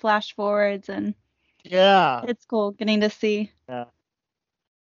flashbacks and the flash forwards, and yeah. it's cool getting to see.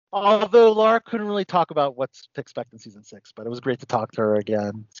 Although Laura couldn't really talk about what's to expect in season 6, but it was great to talk to her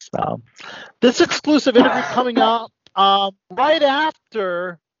again. So this exclusive interview coming out right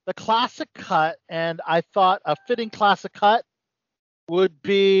after the classic cut, and I thought a fitting classic cut would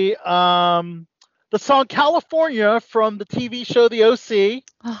be the song California from the TV show The OC.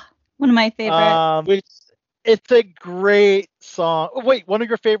 One of my favorites. Which it's a great song. Oh, wait, one of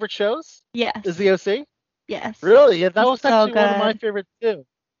your favorite shows Yes. is The OC? Yes. Really? Yeah, that was So actually one of my good. favorites too.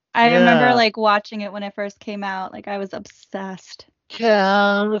 I remember Yeah. like watching it when it first came out. Like I was obsessed.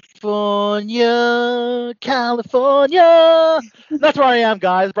 California, California. That's where I am,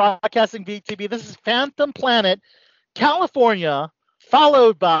 guys. Broadcasting BTB. This is Phantom Planet, California,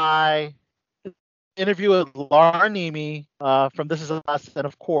 followed by an interview with Laura Nemi from This Is Us, and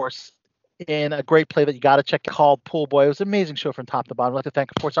of course, in a great play that you got to check called Pool Boy. It was an amazing show from top to bottom. I'd like to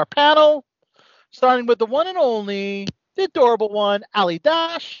thank, of course, our panel, starting with the one and only, the adorable one, Allie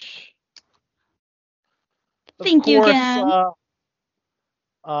Dash. Of Thank you course, again.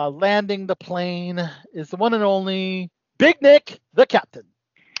 Landing the plane is the one and only Big Nick, the captain.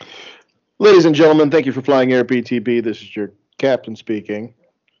 Ladies and gentlemen, thank you for flying Air BTB. This is your captain speaking.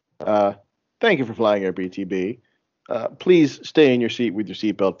 Thank you for flying Air BTB. Please stay in your seat with your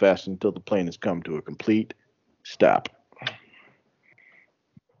seatbelt fastened until the plane has come to a complete stop.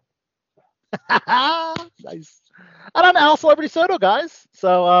 Nice. And I'm Al Celebrity Soto, guys.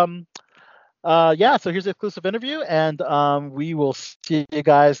 So yeah, so here's the exclusive interview, and we will see you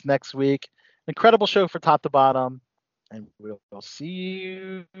guys next week. Incredible show for top to bottom, and we'll see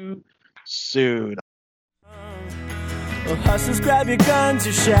you soon. Well, hustlers, grab your guns,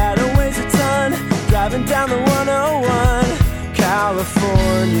 your shadow weighs a ton. Driving down the 101,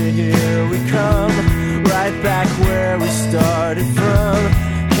 California, here we come. Right back where we started from,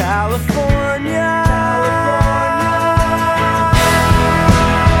 California.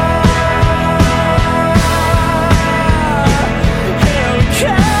 Here we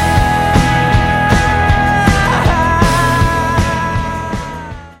come.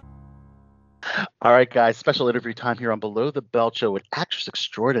 All right, guys, special interview time here on Below the Belt Show with actress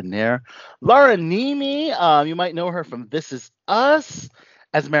extraordinaire Laura Nemi. You might know her from This Is Us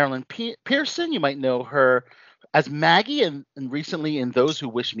as Marilyn Pearson. You might know her as Maggie and recently in Those Who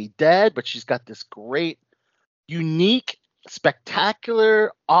Wish Me Dead, but she's got this great, unique,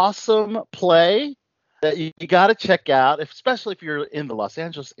 spectacular, awesome play that you got to check out, especially if you're in the Los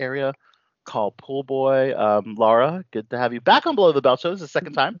Angeles area, called Pool Boy. Laura, good to have you back on Below the Belt Show. This is the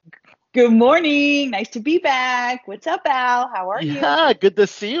second time. Good morning. Nice to be back. What's up, Al? How are you? Yeah, good to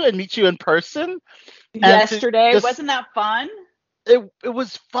see you and meet you in person. Yesterday, wasn't that fun? It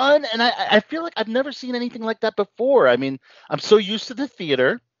was fun, and I feel like I've never seen anything like that before. I mean, I'm so used to the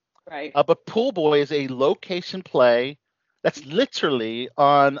theater. Right. But Pool Boy is a location play that's literally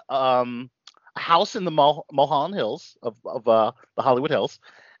on a house in the Mulholland Hills of the Hollywood Hills,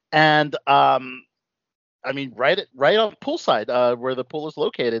 and I mean right on poolside where the pool is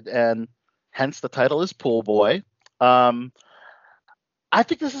located, and hence the title is Pool Boy. I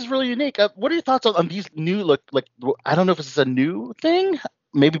think this is really unique. What are your thoughts on these new I don't know if this is a new thing,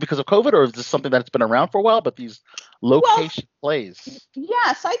 maybe because of COVID, or is this something that's been around for a while, but these location plays?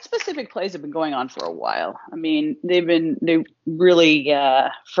 Yeah, site-specific plays have been going on for a while. I mean, they really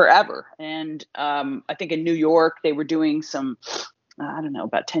forever. And I think in New York, they were doing some, I don't know,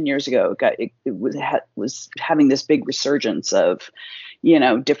 about 10 years ago, it was having this big resurgence of,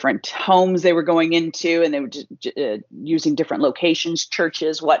 different homes they were going into, and they were just using different locations,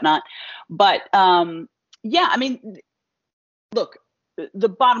 churches, whatnot. But yeah, I mean, look, the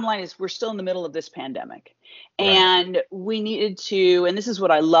bottom line is we're still in the middle of this pandemic, and we needed to, and this is what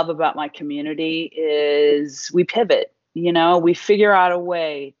I love about my community, is we pivot, we figure out a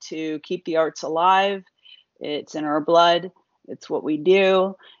way to keep the arts alive. It's in our blood. It's what we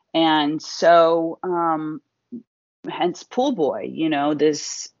do. And so, hence Pool Boy,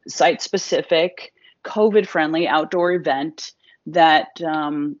 this site-specific, COVID-friendly outdoor event that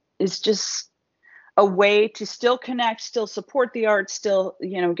is just a way to still connect, still support the arts, still,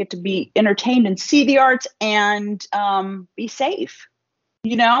 get to be entertained and see the arts and be safe,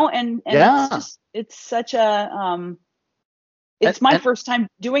 and it's such a, it's my first time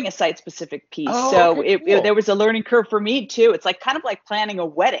doing a site-specific piece. There was a learning curve for me too. It's kind of like planning a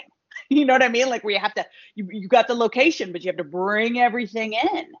wedding. You know what I mean? Like where you have to, you got the location, but you have to bring everything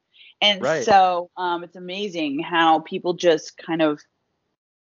in. And so it's amazing how people just kind of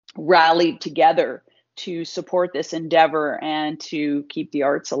rallied together to support this endeavor and to keep the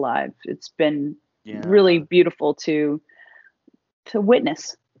arts alive. It's been really beautiful to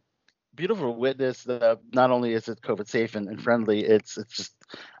witness. Beautiful witness. Not only is it COVID safe and friendly, it's just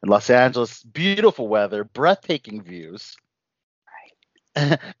in Los Angeles, beautiful weather, breathtaking views.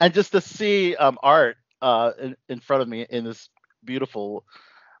 And just to see art in front of me in this beautiful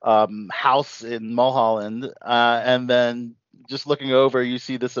house in Mulholland, and then just looking over, you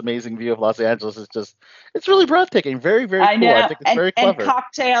see this amazing view of Los Angeles. It's really breathtaking. Very, very cool. I think it's very clever.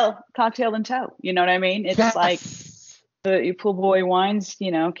 And cocktail in tow. You know what I mean? It's like the Pool Boy Wines,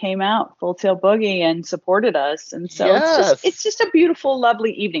 came out, Full Tilt Boogie, and supported us. And so it's just a beautiful,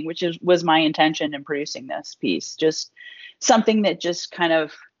 lovely evening, which was my intention in producing this piece. Just something that just kind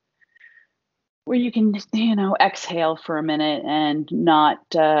of where you can, exhale for a minute and not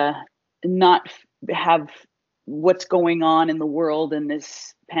have what's going on in the world in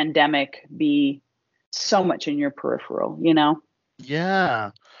this pandemic be so much in your peripheral,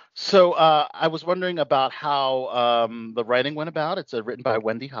 Yeah. So I was wondering about how the writing went about. It's written by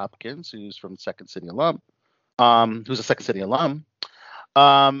Wendy Hopkins, who's from Second City alum, who's a Second City alum.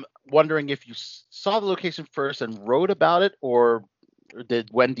 Wondering if you saw the location first and wrote about it, or did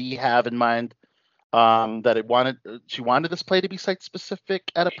Wendy have in mind that she wanted this play to be site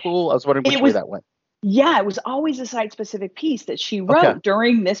specific at a pool? I was wondering which way that went. Yeah, it was always a site specific piece that she wrote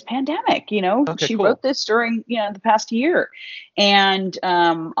during this pandemic. She wrote this during the past year, and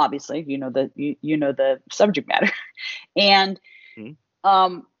obviously the subject matter, and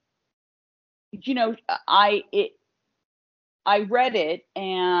I read it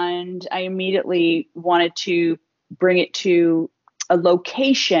and I immediately wanted to bring it to a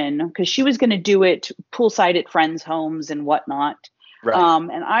location because she was going to do it poolside at friends' homes and whatnot. Right.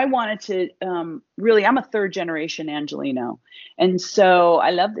 And I wanted to really, I'm a third generation Angelino. And so I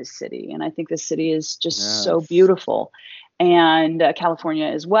love this city. And I think this city is just so beautiful. And California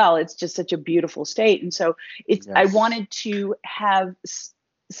as well. It's just such a beautiful state. And so I wanted to have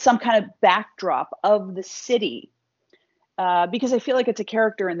some kind of backdrop of the city. Because I feel like it's a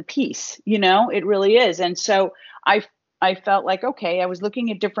character in the piece, it really is. And so I felt like, I was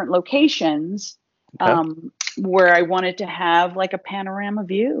looking at different locations where I wanted to have like a panorama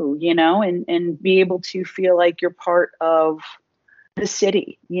view, and be able to feel like you're part of the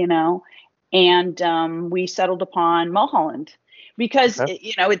city, and we settled upon Mulholland because,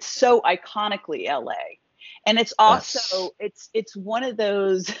 it's so iconically LA. And it's also it's one of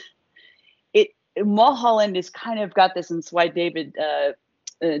those. Mulholland is kind of got this, and it's why David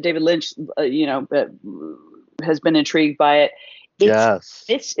Lynch, has been intrigued by it.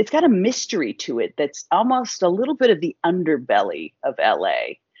 It's got a mystery to it that's almost a little bit of the underbelly of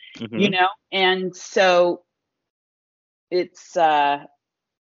LA, and so it's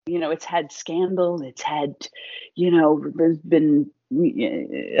it's had scandal, it's had there's been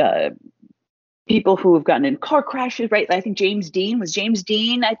people who have gotten in car crashes, right? I think James Dean.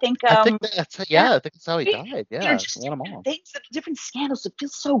 I think that's how he died. Yeah, things, different scandals that feel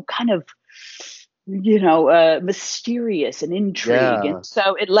so kind of mysterious and intrigue, and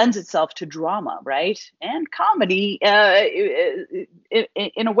so it lends itself to drama, right, and comedy in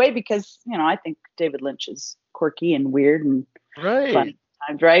a way, because I think David Lynch is quirky and weird and funny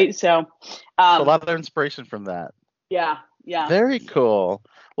times, right? So a lot of inspiration from that. Yeah. Very cool.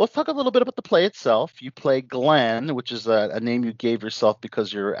 Well, let's talk a little bit about the play itself. You play Glenn, which is a name you gave yourself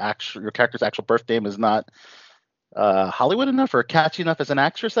because your character's actual birth name is not Hollywood enough or catchy enough as an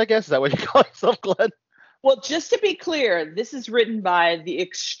actress, I guess. Is that what you call yourself, Glenn? Well, just to be clear, this is written by the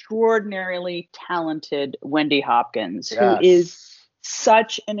extraordinarily talented Wendy Hopkins, who is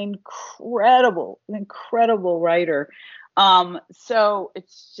such an incredible writer. So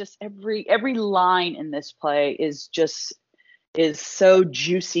it's just every line in this play is so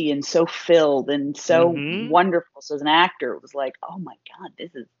juicy and so filled and so wonderful. So as an actor, it was like, oh my God,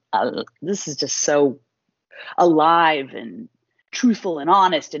 this is just so alive and truthful and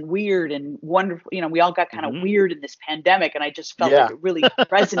honest and weird and wonderful. We all got kind of weird in this pandemic, and I just felt like it really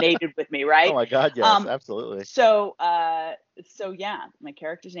resonated with me, right? Oh my God, yes, absolutely. So yeah, my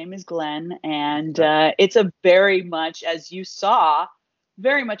character's name is Glenn, and it's a very much, as you saw,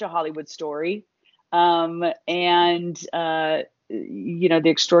 very much a Hollywood story. The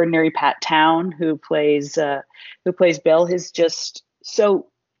extraordinary Pat Town, who plays Bill, is just so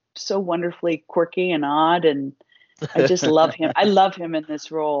wonderfully quirky and odd, and I just love him. I love him in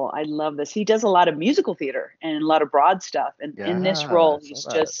this role. I love this. He does a lot of musical theater and a lot of broad stuff, and in this role, he's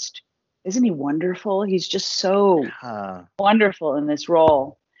just, isn't he wonderful? He's just so wonderful in this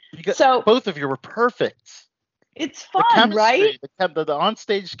role. So both of you were perfect. It's fun, right? The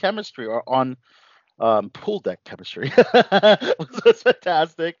onstage chemistry, or on pool deck chemistry, was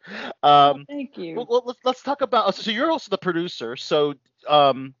fantastic. Thank you. Well, let's talk about. So you're also the producer,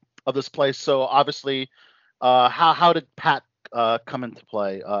 of this play. So obviously, how did Pat come into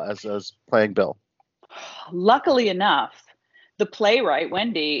play as playing Bill? Luckily enough, the playwright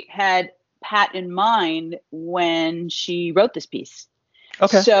Wendy had Pat in mind when she wrote this piece.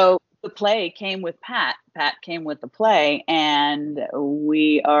 Okay. So the play came with Pat. Pat came with the play, and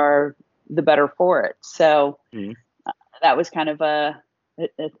we are the better for it. So that was kind of a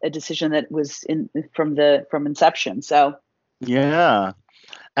decision that was from inception. So yeah.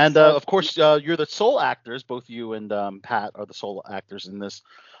 And of course, you're the sole actors. Both you and Pat are the sole actors in this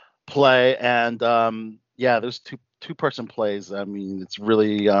play. And those two-person plays, I mean, it's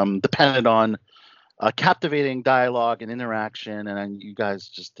really dependent on captivating dialogue and interaction. And you guys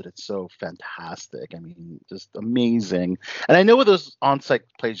just did it so fantastic. I mean, just amazing. And I know with those on-site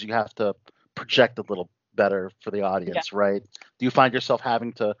plays, you have to project a little better for the audience, right? Do you find yourself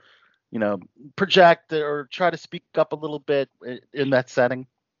having to, project or try to speak up a little bit in that setting?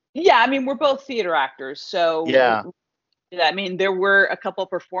 Yeah, I mean, we're both theater actors, so I mean, there were a couple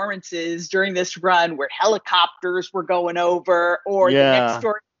performances during this run where helicopters were going over, or the next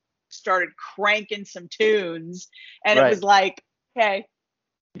door started cranking some tunes, and it was like, okay,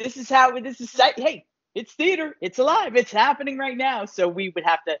 hey, it's theater, it's alive, it's happening right now. So we would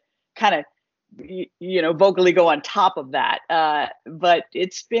have to kind of, vocally go on top of that. But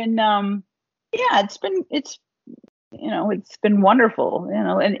it's been, it's been wonderful,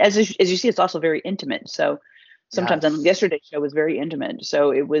 and as you see, it's also very intimate. So sometimes on yesterday's show was very intimate.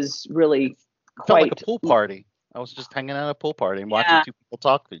 So it was really felt like a pool party. I was just hanging out at a pool party and watching two people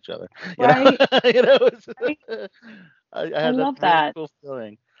talk to each other. Right. I had love that really cool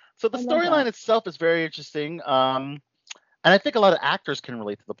feeling. So the storyline itself is very interesting. And I think a lot of actors can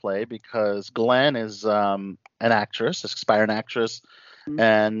relate to the play because Glenn is an actress, aspiring actress,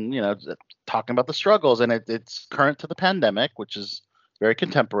 and talking about the struggles, and it's current to the pandemic, which is very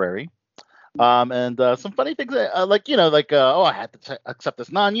contemporary. And some funny things, I had to accept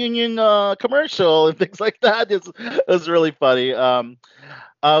this non-union commercial and things like that. It was really funny. I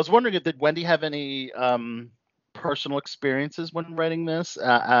was wondering, did Wendy have any personal experiences when writing this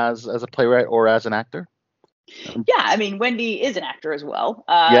as a playwright or as an actor? Yeah, I mean, Wendy is an actor as well.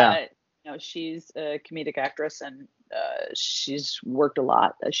 She's a comedic actress, and she's worked a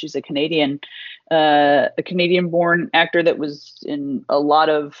lot. She's a Canadian a Canadian-born actor that was in a lot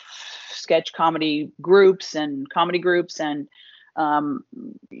of sketch comedy groups and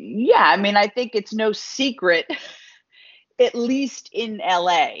yeah, I mean, I think it's no secret, at least in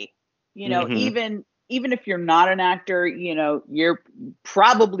LA, Mhm. even if you're not an actor, you're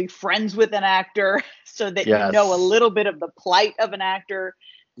probably friends with an actor so that you know a Yes. little bit of the plight of an actor.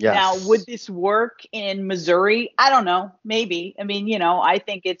 Now, would Yes. this work in Missouri? I don't know. Maybe. I mean, I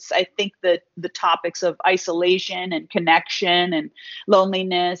think that the topics of isolation and connection and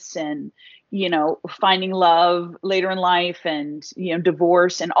loneliness and, finding love later in life and,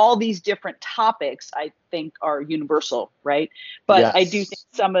 divorce and all these different topics, I think are universal. Right. But I do think Yes.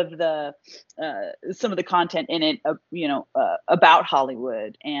 some of the content in it, about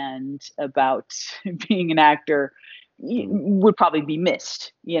Hollywood and about being an actor would probably be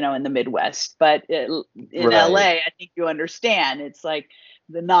missed, in the Midwest. But in LA, Right. I think you understand. It's like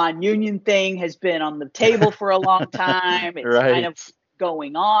the non-union thing has been on the table for a long time. It's kind of Right.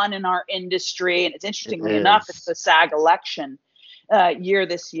 going on in our industry. And it's It interestingly enough, it's is. the SAG election year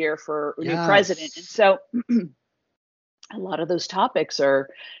this year for a new president. And Yes. so a lot of those topics are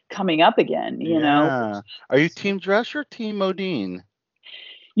coming up again, Yeah. Are you Team Drescher or Team Modine?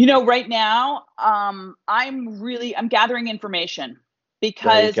 Right now, I'm gathering information There you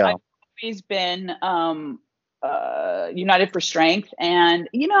because I've go. always been United for Strength, and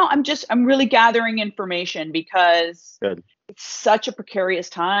I'm really gathering information because Good. it's such a precarious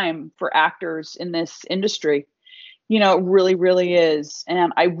time for actors in this industry. It really, really is,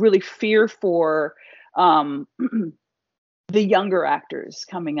 and I really fear for the younger actors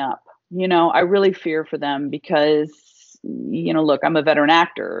coming up. I really fear for them because look, I'm a veteran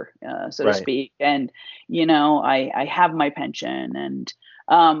actor, so to Right. speak, and I have my pension, and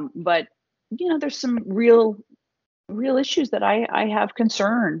but there's some real issues that I have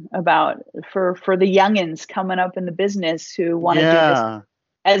concern about for the youngins coming up in the business who want to do this Yeah.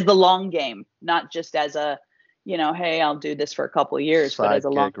 as the long game, not just as a hey, I'll do this for a couple of years, but as Side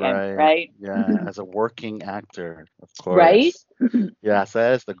a long gig, game, right? right? Yeah. As a working actor, of Right? course. Yes,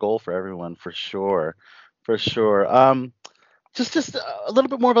 that is the goal for everyone, for sure. For sure. Just a little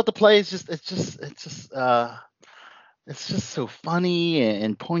bit more about the play. It's just so funny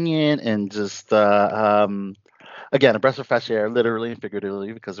and poignant and just again, a breath of fresh air, literally and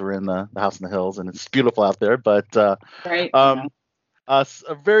figuratively, because we're in the house in the hills and it's beautiful out there. But Right? um, a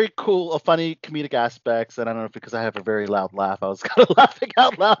very cool, funny comedic aspects, and I don't know if because I have a very loud laugh, I was kind of laughing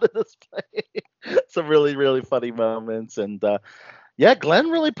out loud in this play. Some really, really funny moments, and yeah, Glenn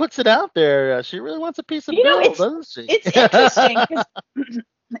really puts it out there. She really wants a piece of Bill, doesn't she?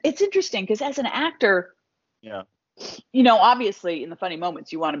 It's interesting because as an actor, Yeah. obviously in the funny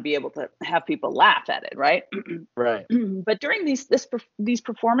moments you want to be able to have people laugh at it, right? Right. But during these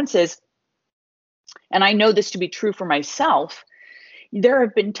performances, and I know this to be true for myself, there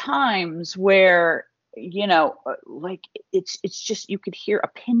have been times where like it's just you could hear a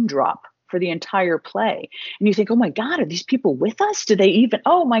pin drop for the entire play, and you think, oh my God, are these people with us? Do they even?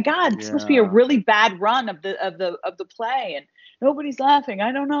 Oh my God, this must be a Yeah. really bad run of the play, and nobody's laughing.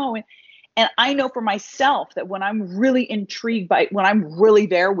 I don't know. And I know for myself that when I'm really intrigued when I'm really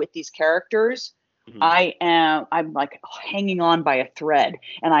there with these characters, Mhm. I'm like hanging on by a thread,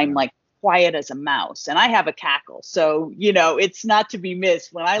 and I'm Yeah. like quiet as a mouse, and I have a cackle. So, it's not to be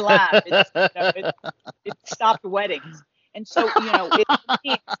missed. When I laugh, it stopped weddings. And so, for me,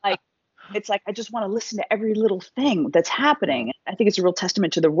 it's like I just want to listen to every little thing that's Yeah. happening. I think it's a real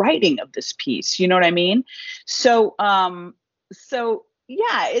testament to the writing of this piece. You know what I mean? So,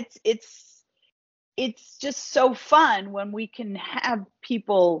 yeah, it's just so fun when we can have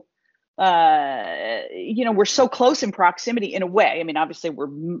people we're so close in proximity in a way. I mean, obviously we're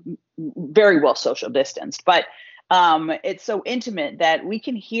very well social distanced, but it's so intimate that we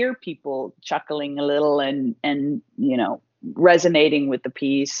can hear people chuckling a little and resonating with the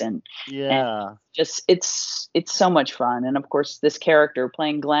piece, and Yeah. just it's so much fun. And of course, this character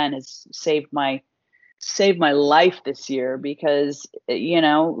playing Glenn has saved my life this year because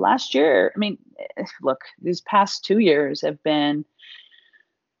last year, I mean, look, these past 2 years have been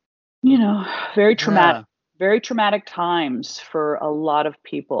very Yeah. traumatic times for a lot of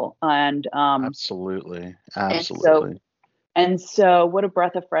people, and Absolutely. and so Absolutely. what a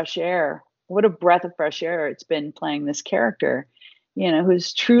breath of fresh air. What a breath of fresh air it's been playing this character,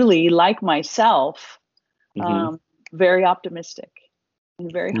 who's truly like myself, Hmm. very optimistic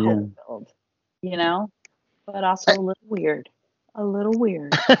and very Yeah. hope filled, but also a little weird. A little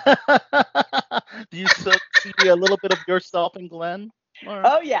weird. Do you still see a little bit of yourself in Glenn? Laura?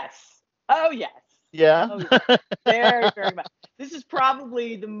 Oh yes. Oh yes. Yeah. Oh, yeah. Very, very much. This is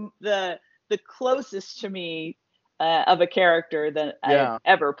probably the the closest to me of a character that Yeah. I've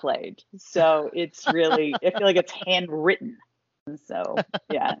ever played. So it's really, I feel like it's handwritten. And so,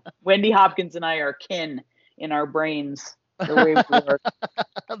 yeah, Wendy Hopkins and I are kin in our brains, the way we work.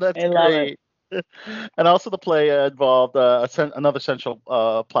 That's I love it. great. And also the play involved another central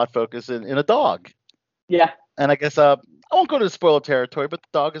plot focus in a dog. Yeah. And I guess I won't go to the spoiler territory, but the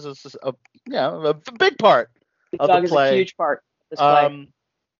dog is a big part The of dog the is play. a huge part of this play.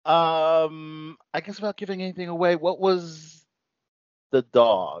 I guess without giving anything away, what was the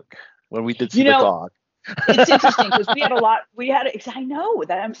dog when we did see You the know, dog? It's interesting because I know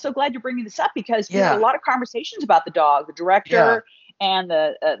that. I'm so glad you're bringing this up because we had a lot of conversations about the dog, the director and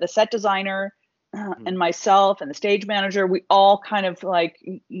the set designer and myself and the stage manager. We all kind of like,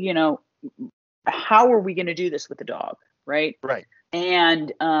 how are we going to do this with the dog? Right.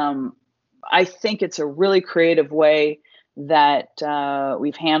 And I think it's a really creative way that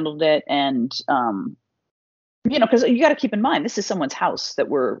we've handled it. And, because you got to keep in mind, this is someone's house that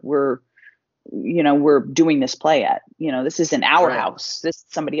we're doing this play at. This isn't our house. This is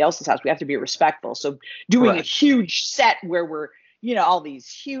somebody else's house. We have to be respectful. So doing a huge set where we're, all these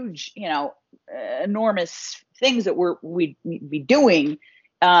huge, enormous things that we'd be doing,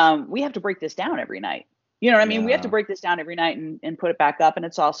 we have to break this down every night. You know what I mean? We have to break this down every night and put it back up. And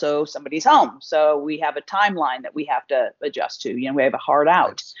it's also somebody's home. So we have a timeline that we have to adjust to. We have a hard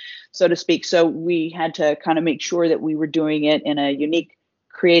out, so to speak. So we had to kind of make sure that we were doing it in a unique,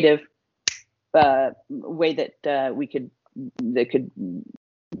 creative way that we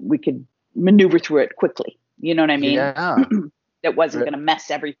could maneuver through it quickly. You know what I mean? Yeah. That wasn't going to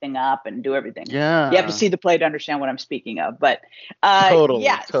mess everything up and do everything. Yeah. You have to see the play to understand what I'm speaking of. But totally.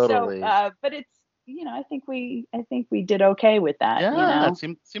 So, but it's, I think we did okay with that. Yeah. It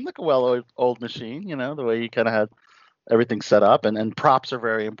seemed like a well-oiled machine. The way you kind of had everything set up, and props are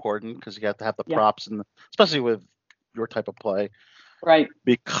very important because you have to have the props, and especially with your type of play. Right.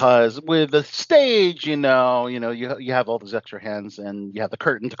 Because with the stage, you have all those extra hands and you have the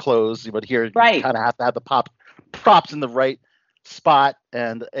curtain to close, but here you kind of have to have the props in the right spot,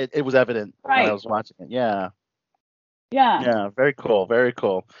 and it was evident when I was watching it. Yeah. Very cool. Very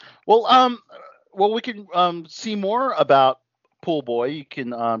cool. Well, we can see more about Pool Boy. You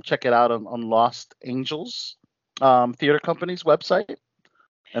can check it out on Lost Angels Theater Company's website.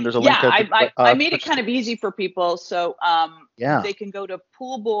 And there's a link. I made it kind of easy for people. So they can go to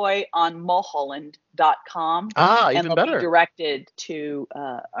poolboyonmulholland.com. Even better. Be directed to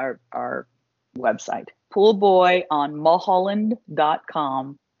our website,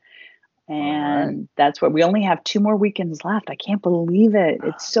 poolboyonmulholland.com. And that's where we only have 2 more weekends left. I can't believe it.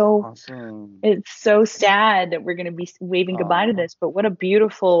 It's so awesome. It's so sad that we're going to be waving goodbye to this, but what a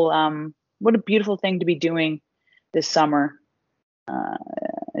beautiful thing to be doing this summer.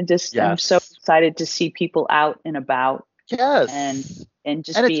 I'm so excited to see people out and about. Yes. And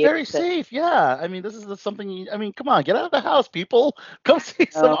just and be it's very safe. Yeah. I mean, this is something. Come on, get out of the house, people. Come see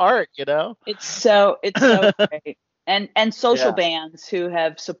some art. It's so great. And social bands who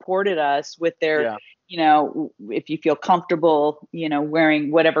have supported us with their, if you feel comfortable, wearing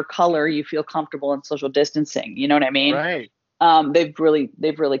whatever color you feel comfortable in social distancing. You know what I mean? Right. They've really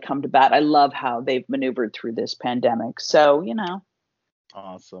come to bat. I love how they've maneuvered through this pandemic. So,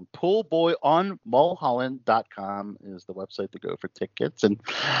 Awesome. Poolboyonmulholland.com is the website to go for tickets. And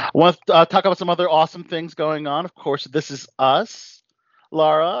I want to talk about some other awesome things going on. Of course, This Is Us,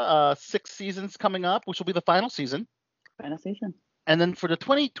 Laura, 6 seasons coming up, which will be the final season. And then for the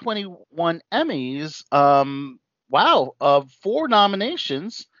 2021 Emmys, 4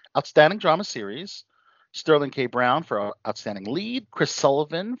 nominations: Outstanding Drama Series, Sterling K. Brown for Outstanding Lead, Chris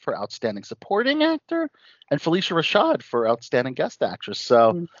Sullivan for Outstanding Supporting Actor, and Felicia Rashad for Outstanding Guest Actress.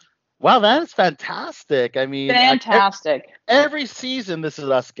 So, wow, that is fantastic. I mean, fantastic. Every season, This Is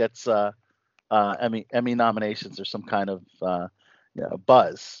Us gets Emmy nominations or some kind of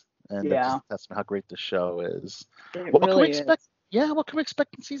buzz, and that's how great the show is. What can we expect? Yeah, what can we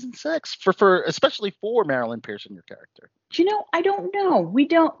expect in season 6 for especially for Marilyn Pearson, your character? I don't know. We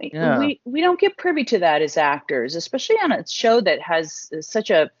don't get privy to that as actors, especially on a show that has such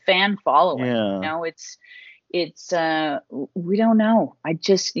a fan following. Yeah. It's we don't know. I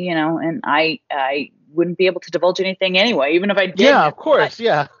just, and I wouldn't be able to divulge anything anyway, even if I did. Yeah, of course.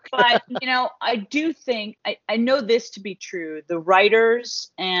 But I do think I know this to be true. The writers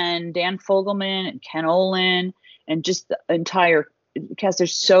and Dan Fogelman and Ken Olin and just the entire cast,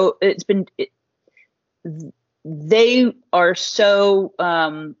 they are so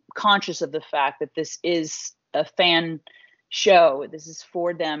conscious of the fact that this is a fan show. This is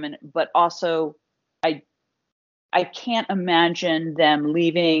for them, but also I can't imagine them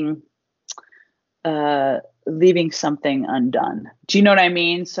leaving leaving something undone. Do you know what I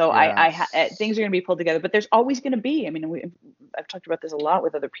mean? So Yes. things are going to be pulled together, but there's always going to be. I mean, I've talked about this a lot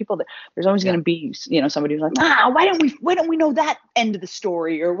with other people. That there's always going to be, somebody who's like, why don't we know that end of the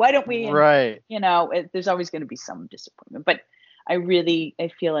story, or why don't we? Right. There's always going to be some disappointment. But I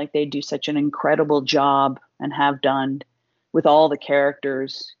feel like they do such an incredible job and have done with all the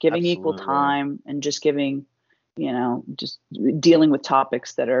characters, giving equal Absolutely. time and just giving, just dealing with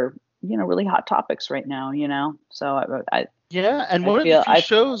topics that are, really hot topics right now, So And I one of feel- the few I-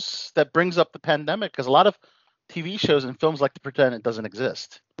 shows that brings up the pandemic, because a lot of TV shows and films like to pretend it doesn't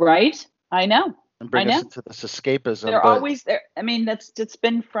exist right? I know. and bring I us know. into this escapism. They're but always there. I mean, it's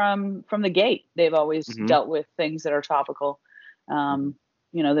been from the gate. They've always Mhm. dealt with things that are topical,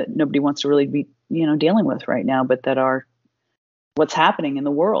 that nobody wants to really be, dealing with right now, but that are what's happening in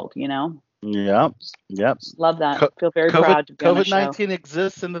the world, Yep. Just love that. Co- Feel very proud to be on the show. COVID-19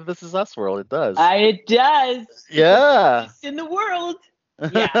 exists in the This Is Us world. It does. It does. Yeah. It's in the world.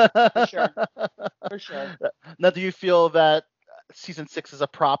 Yeah, for sure. For sure. Now, do you feel that season 6 is a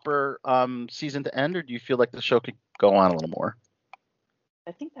proper season to end, or do you feel like the show could go on a little more?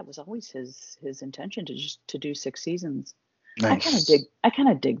 I think that was always his intention to do 6 seasons. Nice. I kind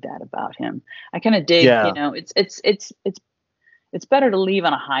of dig that about him. I kind of dig, Yeah. it's better to leave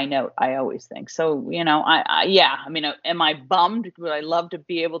on a high note, I always think. So, I mean, am I bummed? Would I love to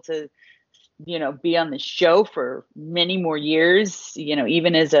be able to, be on the show for many more years,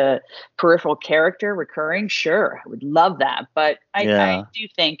 even as a peripheral character recurring? Sure. I would love that. But I do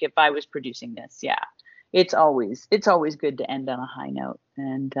think if I was producing this, it's always good to end on a high note.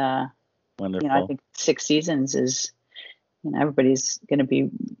 And, Wonderful. I think 6 seasons is, everybody's going to be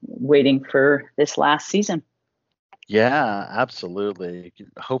waiting for this last season. Yeah, absolutely.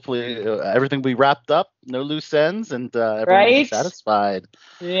 Hopefully everything will be wrapped up, no loose ends, and everyone will be Right? satisfied.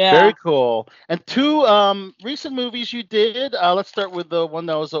 Yeah. Very cool. And 2 recent movies you did. Let's start with the one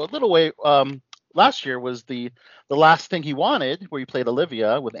that was a little way last year was the Last Thing He Wanted, where you played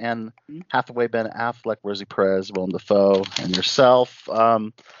Olivia with Anne Hathaway, Ben Affleck, Rosie Perez, Willem Dafoe, and yourself.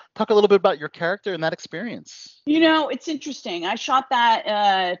 Talk a little bit about your character and that experience. It's interesting. I shot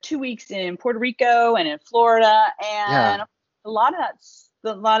that 2 weeks in Puerto Rico and in Florida, and a lot of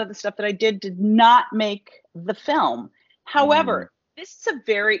the stuff that I did not make the film. However, this is a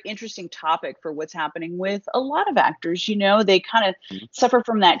very interesting topic for what's happening with a lot of actors. They kind of suffer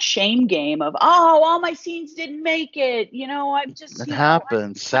from that shame game of, all my scenes didn't make it. I'm just That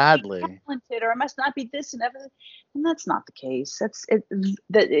happens, sadly. talented, or I must not be this and everything. And that's not the case. I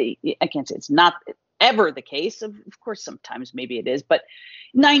can't say it's not ever the case. Of course, sometimes maybe it is, but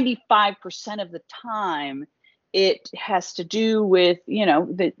 95% of the time, it has to do with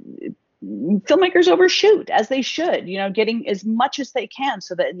the filmmakers overshoot, as they should. Getting as much as they can,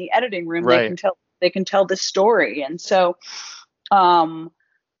 so that in the editing room they can tell this story. And so,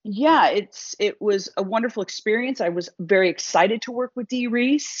 it was a wonderful experience. I was very excited to work with Dee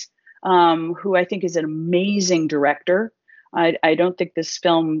Reese, who I think is an amazing director. I don't think this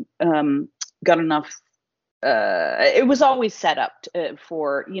film got enough. It was always set up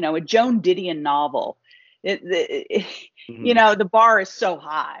for a Joan Didion novel. The bar is so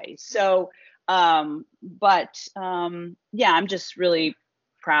high. So, I'm just really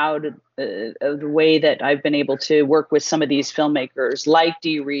proud of the way that I've been able to work with some of these filmmakers, like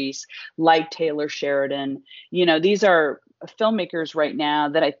Dee Reese, like Taylor Sheridan. These are filmmakers right now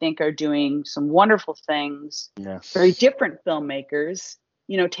that I think are doing some wonderful things. Yes. Very different filmmakers.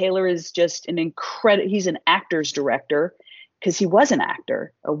 Taylor is just he's an actor's director, because he was an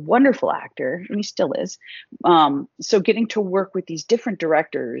actor, a wonderful actor, and he still is. So getting to work with these different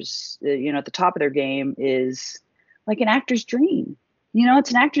directors, at the top of their game is like an actor's dream.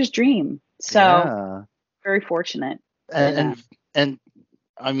 It's an actor's dream. So very fortunate. And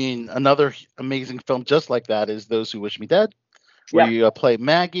I mean, another amazing film just like that is Those Who Wish Me Dead, where you play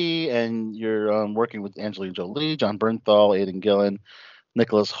Maggie, and you're working with Angelina Jolie, John Bernthal, Aidan Gillen,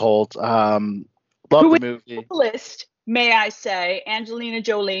 Nicholas Hoult. Love the movie. Coolest, may I say, Angelina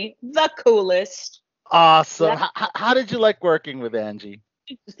Jolie, the coolest. Awesome. How did you like working with Angie?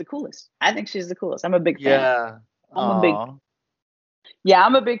 She's the coolest. I think she's the coolest. I'm a big fan. Yeah. I'm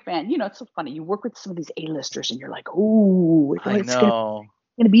a big fan. It's so funny. You work with some of these A-listers and you're like, ooh, I what's know.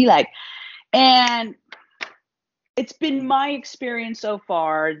 going to be like? And it's been my experience so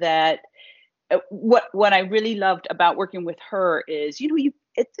far that what I really loved about working with her is,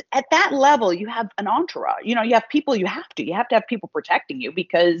 it's at that level, you have an entourage. You have people. You have to have people protecting you,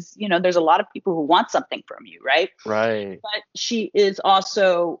 because there's a lot of people who want something from you, right? Right. But she is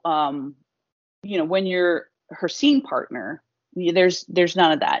also, when you're her scene partner, there's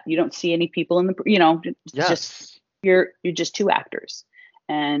none of that. You don't see any people in the, it's Yes. just you're just two actors,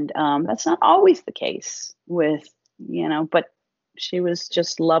 and that's not always the case with, but she was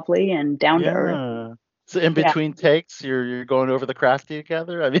just lovely and down to earth. Yeah. So in between takes, you're going over the craft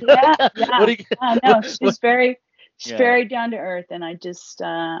together. I mean, Yeah, what do you? no, what- she's very Yeah. very down to earth, and I just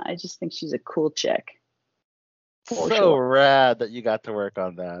think she's a cool chick. So For sure. rad that you got to work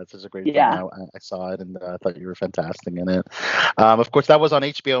on that. It's such a great Yeah. film. I saw it and I thought you were fantastic in it. Of course, that was on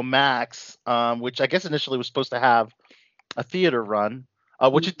HBO Max, which I guess initially was supposed to have a theater run,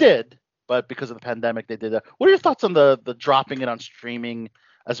 which it did, but because of the pandemic, they did. What are your thoughts on the dropping it on streaming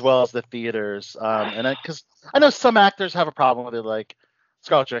as well as the theaters? And because I know some actors have a problem with it, like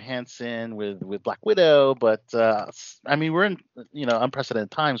Scarlett Johansson with Black Widow, but I mean, we're in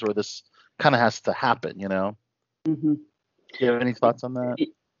unprecedented times where this kind of has to happen, Mm-hmm. Do you have any thoughts on that?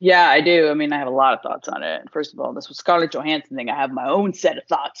 Yeah, I do. I mean, I have a lot of thoughts on it. First of all, this was Scarlett Johansson thing. I have my own set of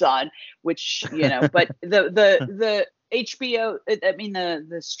thoughts on, which, but the HBO, I mean,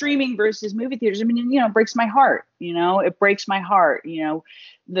 the streaming versus movie theaters, I mean, it breaks my heart. It breaks my heart. The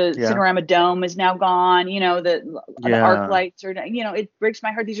Cinerama Dome is now gone. The arc lights are, it breaks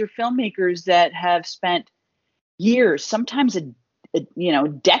my heart. These are filmmakers that have spent years, sometimes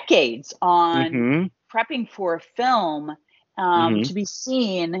decades on prepping for a film to be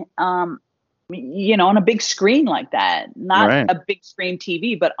seen, on a big screen like that. Not a big screen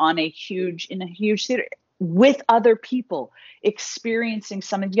TV, but in a huge theater with other people experiencing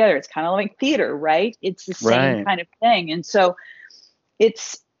something together. It's kind of like theater, right? It's the same kind of thing. And so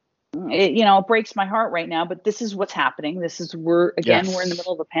it breaks my heart right now, but this is what's happening. We're in the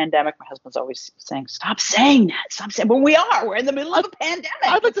middle of a pandemic. My husband's always saying, stop saying that. Stop saying, but we're in the middle of a pandemic.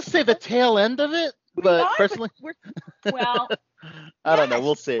 I'd like to say the tail end of it, but personally, I don't know.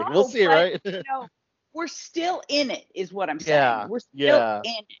 We'll see. We'll see, right? We're still in it, is what I'm saying. We're still in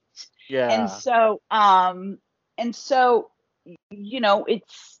it. Yeah. And so, it's,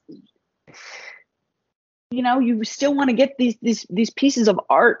 you still want to get these pieces of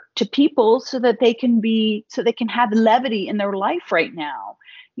art to people so they can have levity in their life right now.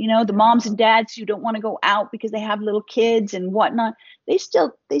 The moms and dads who don't want to go out because they have little kids and whatnot, they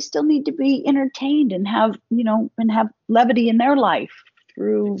still need to be entertained and have levity in their life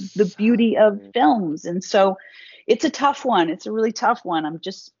through the beauty of films. And so it's a tough one. It's a really tough one. I'm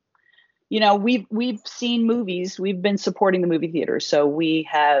just, we've seen movies. We've been supporting the movie theaters. So we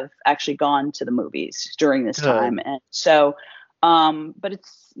have actually gone to the movies during this time. And so, but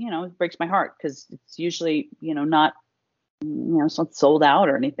it's, it breaks my heart because it's usually, not, it's not sold out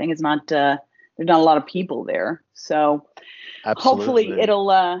or anything. It's not, there's not a lot of people there. So hopefully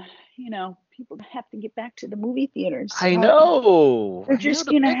it'll, people have to get back to the movie theaters. I know. They're just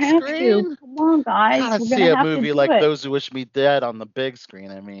going to have to. Come on, guys. Gotta see a movie like Those Who Wish Me Dead on the big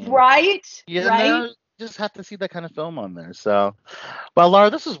screen. I mean, right? You just have to see that kind of film on there. So, well, Laura,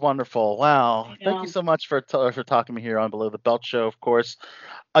 this is wonderful. Wow. Thank you so much for talking to me here on Below the Belt Show, of course.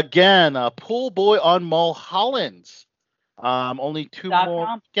 Again, Pool Boy on Mulholland. Only two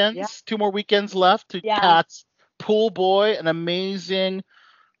more weekends left to catch Pool Boy, an amazing,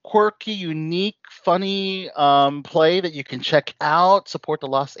 quirky, unique, funny play that you can check out. Support the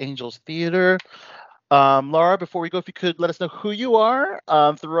Los Angeles Theater. Laura, before we go, if you could let us know who you are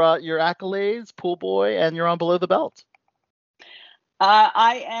throughout your accolades, Pool Boy, and you're on Below the Belt.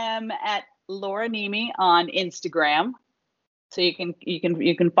 I am at Laura Nemi on Instagram, so you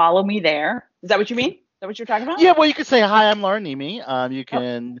can follow me there. Is that what you mean? Is that what you're talking about? Yeah, well, you could say, hi, I'm Laura Nemi.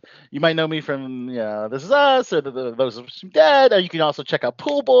 You might know me from This Is Us or Those Who Wish Me Dead. Or you can also check out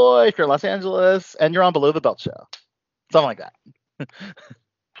Pool Boy if you're in Los Angeles, and you're on Below the Belt Show. Something like that.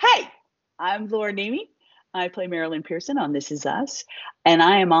 Hey, I'm Laura Nemi. I play Marilyn Pearson on This Is Us, and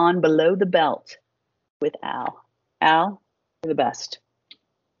I am on Below the Belt with Al. Al, you're the best.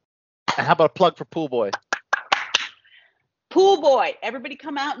 And how about a plug for Pool Boy? Pool Boy. Everybody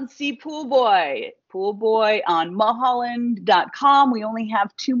come out and see Pool Boy. Pool Boy on mulholland.com. We only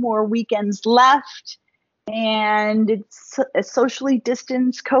have 2 more weekends left. And it's a socially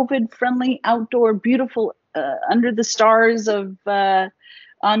distanced, COVID-friendly, outdoor, beautiful, under the stars of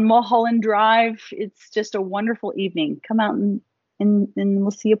on Mulholland Drive. It's just a wonderful evening. Come out and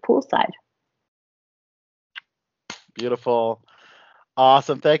we'll see you poolside. Beautiful.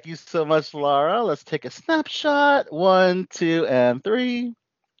 Awesome. Thank you so much, Laura. Let's take a snapshot. 1, 2, and 3.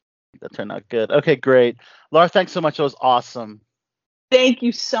 That turned out good. Okay, great. Laura, thanks so much. It was awesome. Thank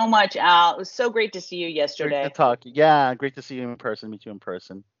you so much, Al. It was so great to see you yesterday. Great to talk. Yeah, great to see you in person, meet you in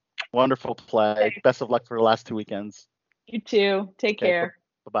person. Wonderful play. Best of luck for the last 2 weekends. You too. Take care.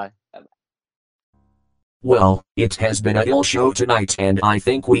 Bye-bye. Well, it has been a ill show tonight and I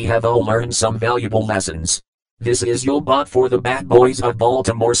think we have all learned some valuable lessons. This is your bot for the Bad Boys of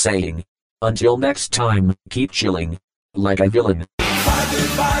Baltimore saying, until next time, keep chilling. Like a villain. Bye,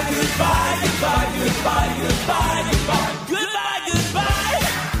 goodbye.